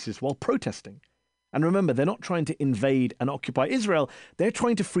weekly basis while protesting. And remember, they're not trying to invade and occupy Israel. They're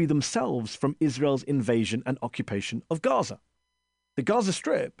trying to free themselves from Israel's invasion and occupation of Gaza. The Gaza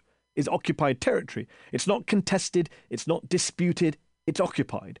Strip is occupied territory. It's not contested. It's not disputed. It's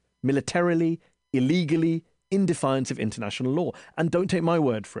occupied militarily, illegally, in defiance of international law. And don't take my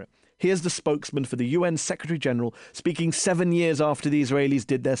word for it. Here's the spokesman for the UN Secretary General speaking 7 years after the Israelis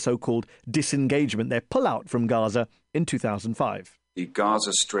did their so-called disengagement, their pullout from Gaza in 2005. The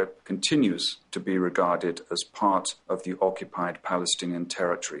Gaza Strip continues to be regarded as part of the occupied Palestinian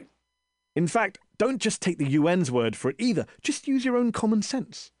territory. In fact, don't just take the UN's word for it either. Just use your own common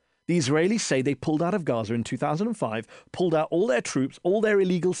sense. The Israelis say they pulled out of Gaza in 2005, pulled out all their troops, all their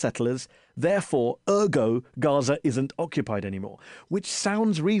illegal settlers. Therefore, ergo, Gaza isn't occupied anymore, which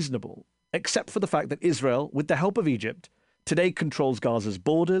sounds reasonable, except for the fact that Israel, with the help of Egypt, today controls Gaza's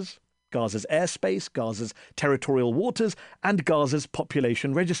borders, Gaza's airspace, Gaza's territorial waters, and Gaza's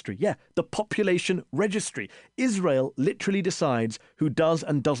population registry. Yeah, the population registry. Israel literally decides who does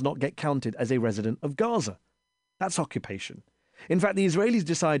and does not get counted as a resident of Gaza. That's occupation. In fact, the Israelis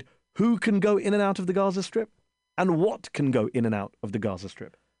decide who can go in and out of the Gaza Strip and what can go in and out of the Gaza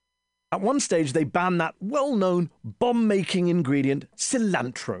Strip. At one stage, they banned that well-known bomb-making ingredient,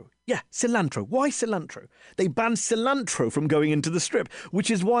 cilantro. Yeah, cilantro. Why cilantro? They banned cilantro from going into the Strip,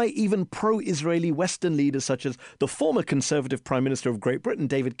 which is why even pro-Israeli Western leaders such as the former Conservative Prime Minister of Great Britain,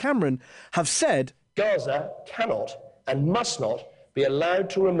 David Cameron, have said, Gaza cannot and must not be allowed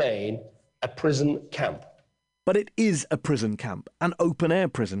to remain a prison camp. But it is a prison camp, an open-air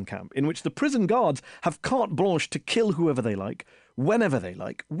prison camp, in which the prison guards have carte blanche to kill whoever they like, whenever they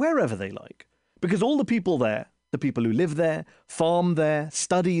like, wherever they like. Because all the people there, the people who live there, farm there,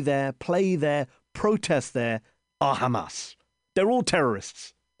 study there, play there, protest there, are Hamas. They're all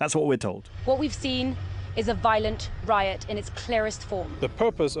terrorists. That's what we're told. What we've seen is a violent riot in its clearest form. The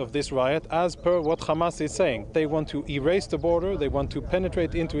purpose of this riot, as per what Hamas is saying, they want to erase the border, they want to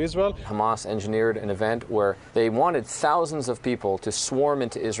penetrate into Israel. Hamas engineered an event where they wanted thousands of people to swarm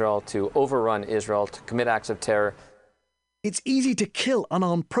into Israel, to overrun Israel, to commit acts of terror. It's easy to kill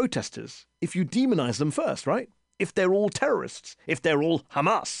unarmed protesters if you demonize them first, right? If they're all terrorists, if they're all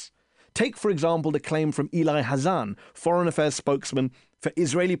Hamas. Take, for example, the claim from Eli Hazan, foreign affairs spokesman for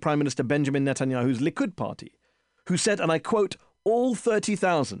Israeli Prime Minister Benjamin Netanyahu's Likud party, who said, and I quote, all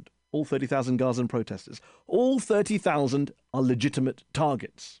 30,000 Gazan protesters, all 30,000 are legitimate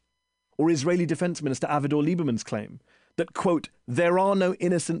targets. Or Israeli Defense Minister Avigdor Lieberman's claim that, quote, there are no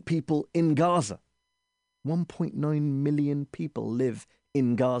innocent people in Gaza. 1.9 million people live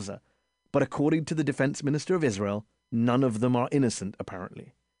in Gaza, but according to the Defense Minister of Israel, none of them are innocent,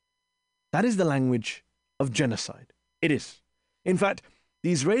 apparently. That is the language of genocide. It is. In fact,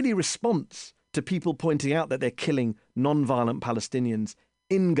 the Israeli response to people pointing out that they're killing non-violent Palestinians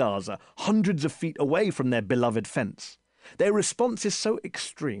in Gaza, hundreds of feet away from their beloved fence, their response is so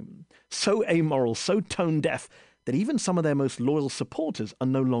extreme, so amoral, so tone-deaf, that even some of their most loyal supporters are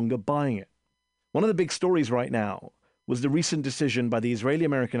no longer buying it. One of the big stories right now was the recent decision by the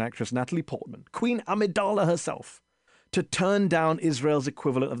Israeli-American actress Natalie Portman, Queen Amidala herself, to turn down Israel's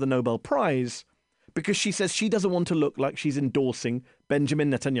equivalent of the Nobel Prize because she says she doesn't want to look like she's endorsing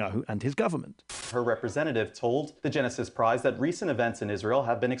Benjamin Netanyahu and his government. Her representative told the Genesis Prize that recent events in Israel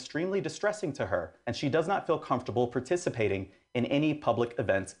have been extremely distressing to her, and she does not feel comfortable participating in any public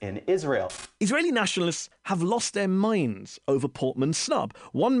events in Israel. Israeli nationalists have lost their minds over Portman's snub.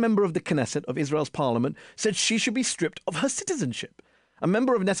 One member of the Knesset of Israel's parliament said she should be stripped of her citizenship. A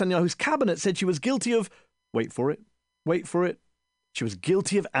member of Netanyahu's cabinet said she was guilty of, wait for it, she was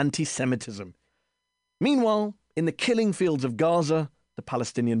guilty of anti-Semitism. Meanwhile, in the killing fields of Gaza, the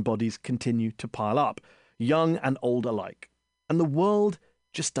Palestinian bodies continue to pile up, young and old alike. And the world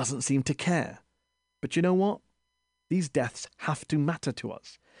just doesn't seem to care. But you know what? These deaths have to matter to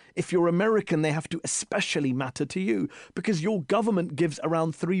us. If you're American, they have to especially matter to you, because your government gives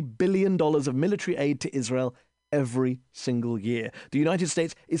around $3 billion of military aid to Israel every single year. The United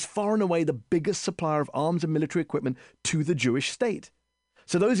States is far and away the biggest supplier of arms and military equipment to the Jewish state.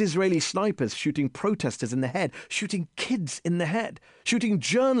 So those Israeli snipers shooting protesters in the head, shooting kids in the head, shooting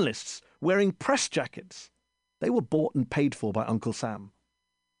journalists wearing press jackets, they were bought and paid for by Uncle Sam.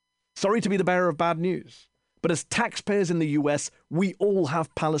 Sorry to be the bearer of bad news, but as taxpayers in the US, we all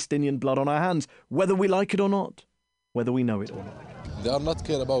have Palestinian blood on our hands, whether we like it or not, whether we know it or not. They are not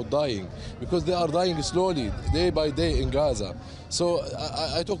care about dying because they are dying slowly, day by day in Gaza. So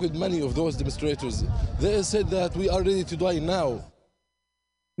I talked with many of those demonstrators. They said that we are ready to die now.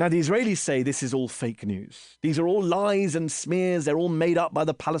 Now, the Israelis say this is all fake news. These are all lies and smears. They're all made up by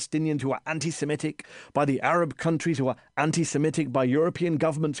the Palestinians who are anti-Semitic, by the Arab countries who are anti-Semitic, by European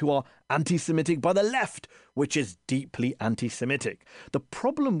governments who are anti-Semitic, by the left, which is deeply anti-Semitic. The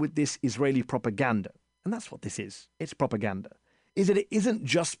problem with this Israeli propaganda, and that's what this is, it's propaganda, is that it isn't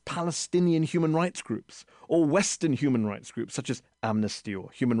just Palestinian human rights groups or Western human rights groups such as Amnesty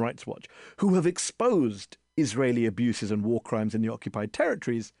or Human Rights Watch who have exposed Israeli abuses and war crimes in the occupied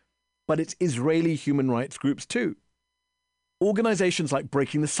territories, but it's Israeli human rights groups too. Organizations like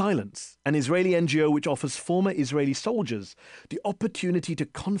Breaking the Silence, an Israeli NGO which offers former Israeli soldiers the opportunity to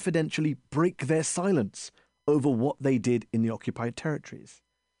confidentially break their silence over what they did in the occupied territories.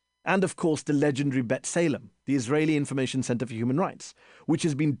 And of course the legendary B'Tselem, the Israeli Information Center for Human Rights, which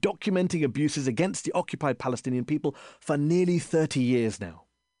has been documenting abuses against the occupied Palestinian people for nearly 30 years now.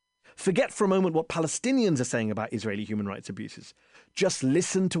 Forget for a moment what Palestinians are saying about Israeli human rights abuses. Just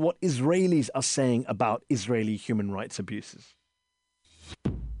listen to what Israelis are saying about Israeli human rights abuses.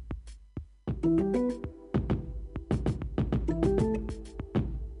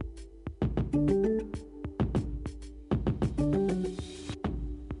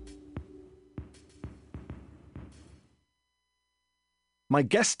 My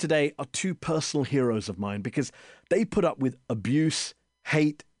guests today are two personal heroes of mine because they put up with abuse,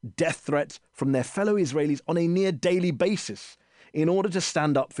 hate, death threats from their fellow Israelis on a near daily basis in order to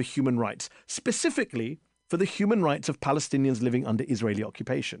stand up for human rights, specifically for the human rights of Palestinians living under Israeli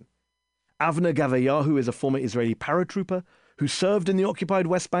occupation. Avner Gavayahu is a former Israeli paratrooper who served in the occupied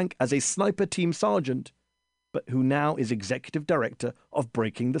West Bank as a sniper team sergeant, but who now is executive director of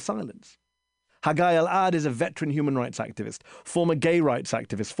Breaking the Silence. Haggai Elad is a veteran human rights activist, former gay rights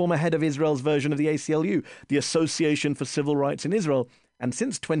activist, former head of Israel's version of the ACLU, the Association for Civil Rights in Israel, and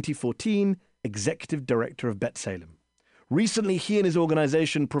since 2014, executive director of B'Tselem. Recently, he and his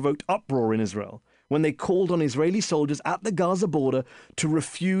organization provoked uproar in Israel when they called on Israeli soldiers at the Gaza border to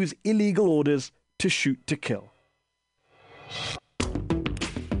refuse illegal orders to shoot to kill.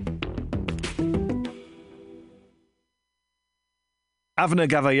 Avner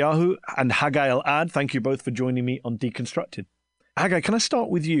Gavayahu and Haggai Elad, thank you both for joining me on Deconstructed. Haggai, can I start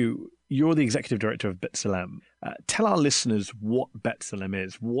with you? You're the executive director of B'Tselem. Tell our listeners what B'Tselem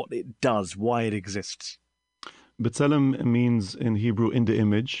is, what it does, why it exists. B'Tselem means in Hebrew in the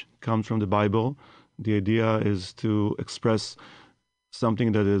image, comes from the Bible. The idea is to express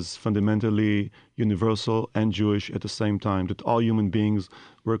something that is fundamentally universal and Jewish at the same time, that all human beings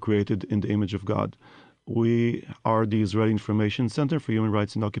were created in the image of God. We are the Israeli Information Center for Human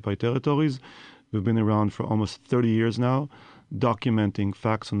Rights in Occupied Territories. We've been around for almost 30 years now, documenting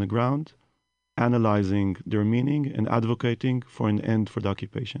facts on the ground, analyzing their meaning, and advocating for an end for the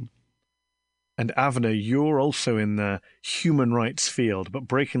occupation. And Avner, you're also in the human rights field, but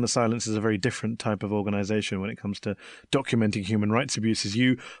Breaking the Silence is a very different type of organization when it comes to documenting human rights abuses.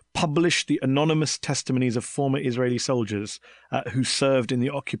 You published the anonymous testimonies of former Israeli soldiers who served in the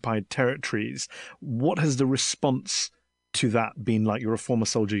occupied territories. What has the response to that been like? You're a former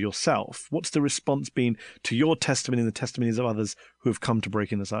soldier yourself. What's the response been to your testimony and the testimonies of others who have come to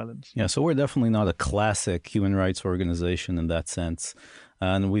Breaking the Silence? Yeah, so we're definitely not a classic human rights organization in that sense.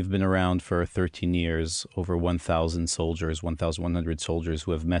 And we've been around for 13 years, over 1,000 soldiers, 1,100 soldiers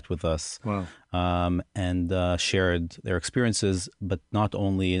who have met with us. Wow. And shared their experiences, but not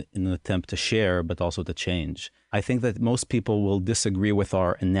only in an attempt to share, but also to change. I think that most people will disagree with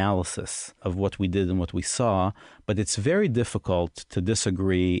our analysis of what we did and what we saw, but it's very difficult to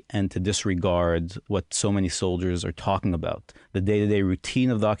disagree and to disregard what so many soldiers are talking about. The day-to-day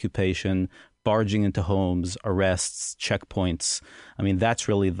routine of the occupation, barging into homes, arrests, checkpoints. I mean, that's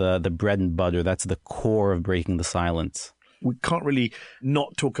really the bread and butter. That's the core of Breaking the Silence. We can't really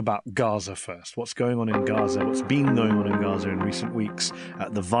not talk about Gaza first. What's going on in Gaza, what's been going on in Gaza in recent weeks,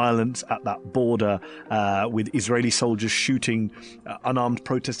 the violence at that border with Israeli soldiers shooting unarmed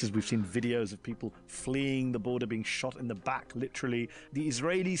protesters. We've seen videos of people fleeing the border, being shot in the back, literally. The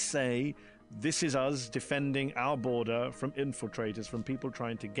Israelis say, this is us defending our border from infiltrators, from people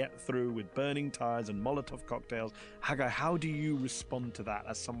trying to get through with burning tires and Molotov cocktails. Haggai, how do you respond to that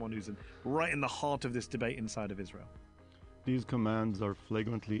as someone who's right in the heart of this debate inside of Israel? These commands are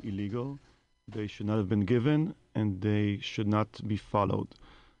flagrantly illegal. They should not have been given, and they should not be followed.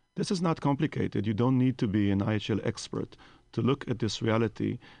 This is not complicated. You don't need to be an IHL expert to look at this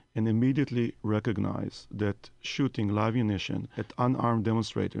reality and immediately recognize that shooting live ammunition at unarmed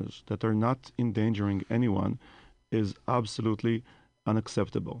demonstrators that are not endangering anyone is absolutely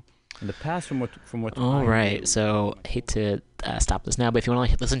unacceptable. In the past, from what all right, so I hate to stop this now, but if you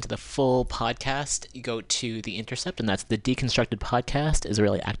want to listen to the full podcast, you go to The Intercept, and that's the Deconstructed Podcast.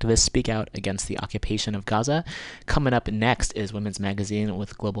 Israeli activists speak out against the occupation of Gaza. Coming up next is Women's Magazine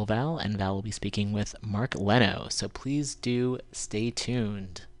with Global Val, and Val will be speaking with Mark Leno. So please do stay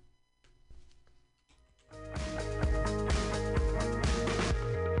tuned.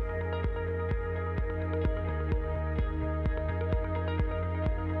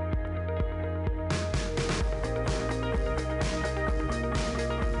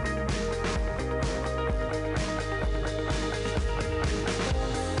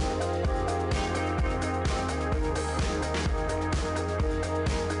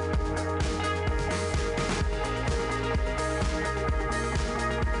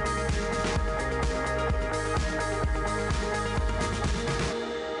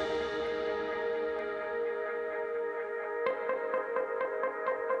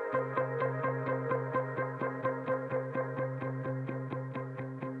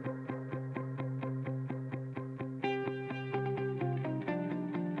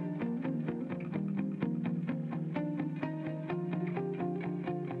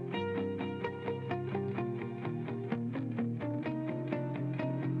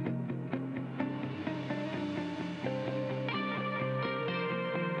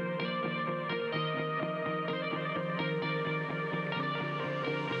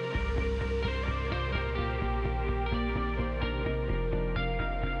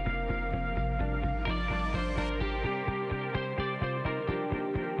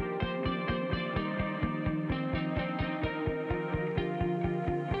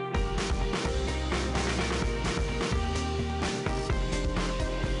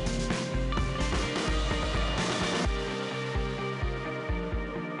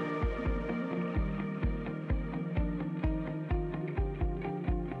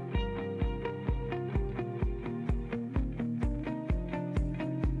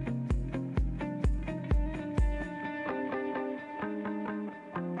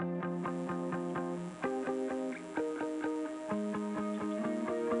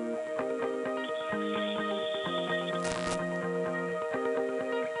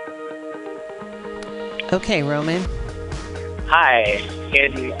 Okay, Roman. Hi.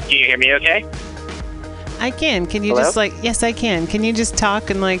 Can you hear me okay? I can. Can you Hello? just yes, I can. Can you just talk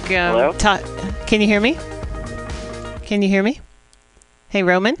and Hello? talk? Can you hear me? Can you hear me? Hey,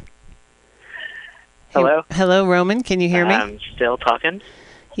 Roman? Hello? Hello, Roman. Can you hear me? I'm still talking.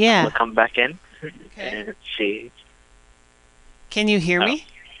 Yeah. I'll come back in and see. Can you hear me?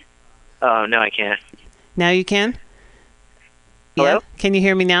 Oh, no, I can't. Now you can? Hello? Yeah. Can you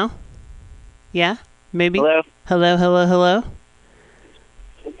hear me now? Yeah? Maybe? Hello? Hello, hello, hello?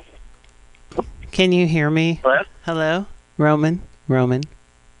 Can you hear me? Hello? Hello? Roman? Roman?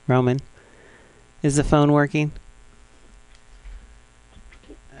 Roman? Is the phone working?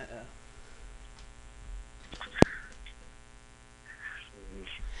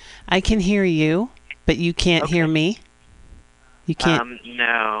 I can hear you, but you can't hear me. You can't.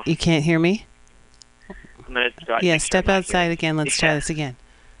 No. You can't hear me? I'm gonna go out Yeah, and step outside again. Let's try this again.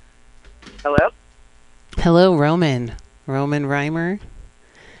 Hello? Hello, Roman. Roman Reimer.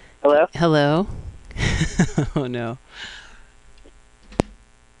 Hello? Hello. Oh, no.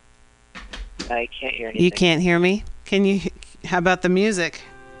 I can't hear anything. You can't hear me? Can you? How about the music?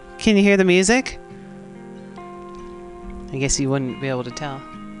 Can you hear the music? I guess you wouldn't be able to tell.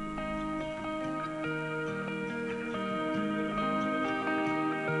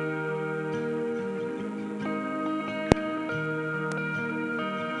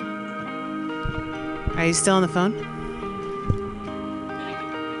 Are you still on the phone?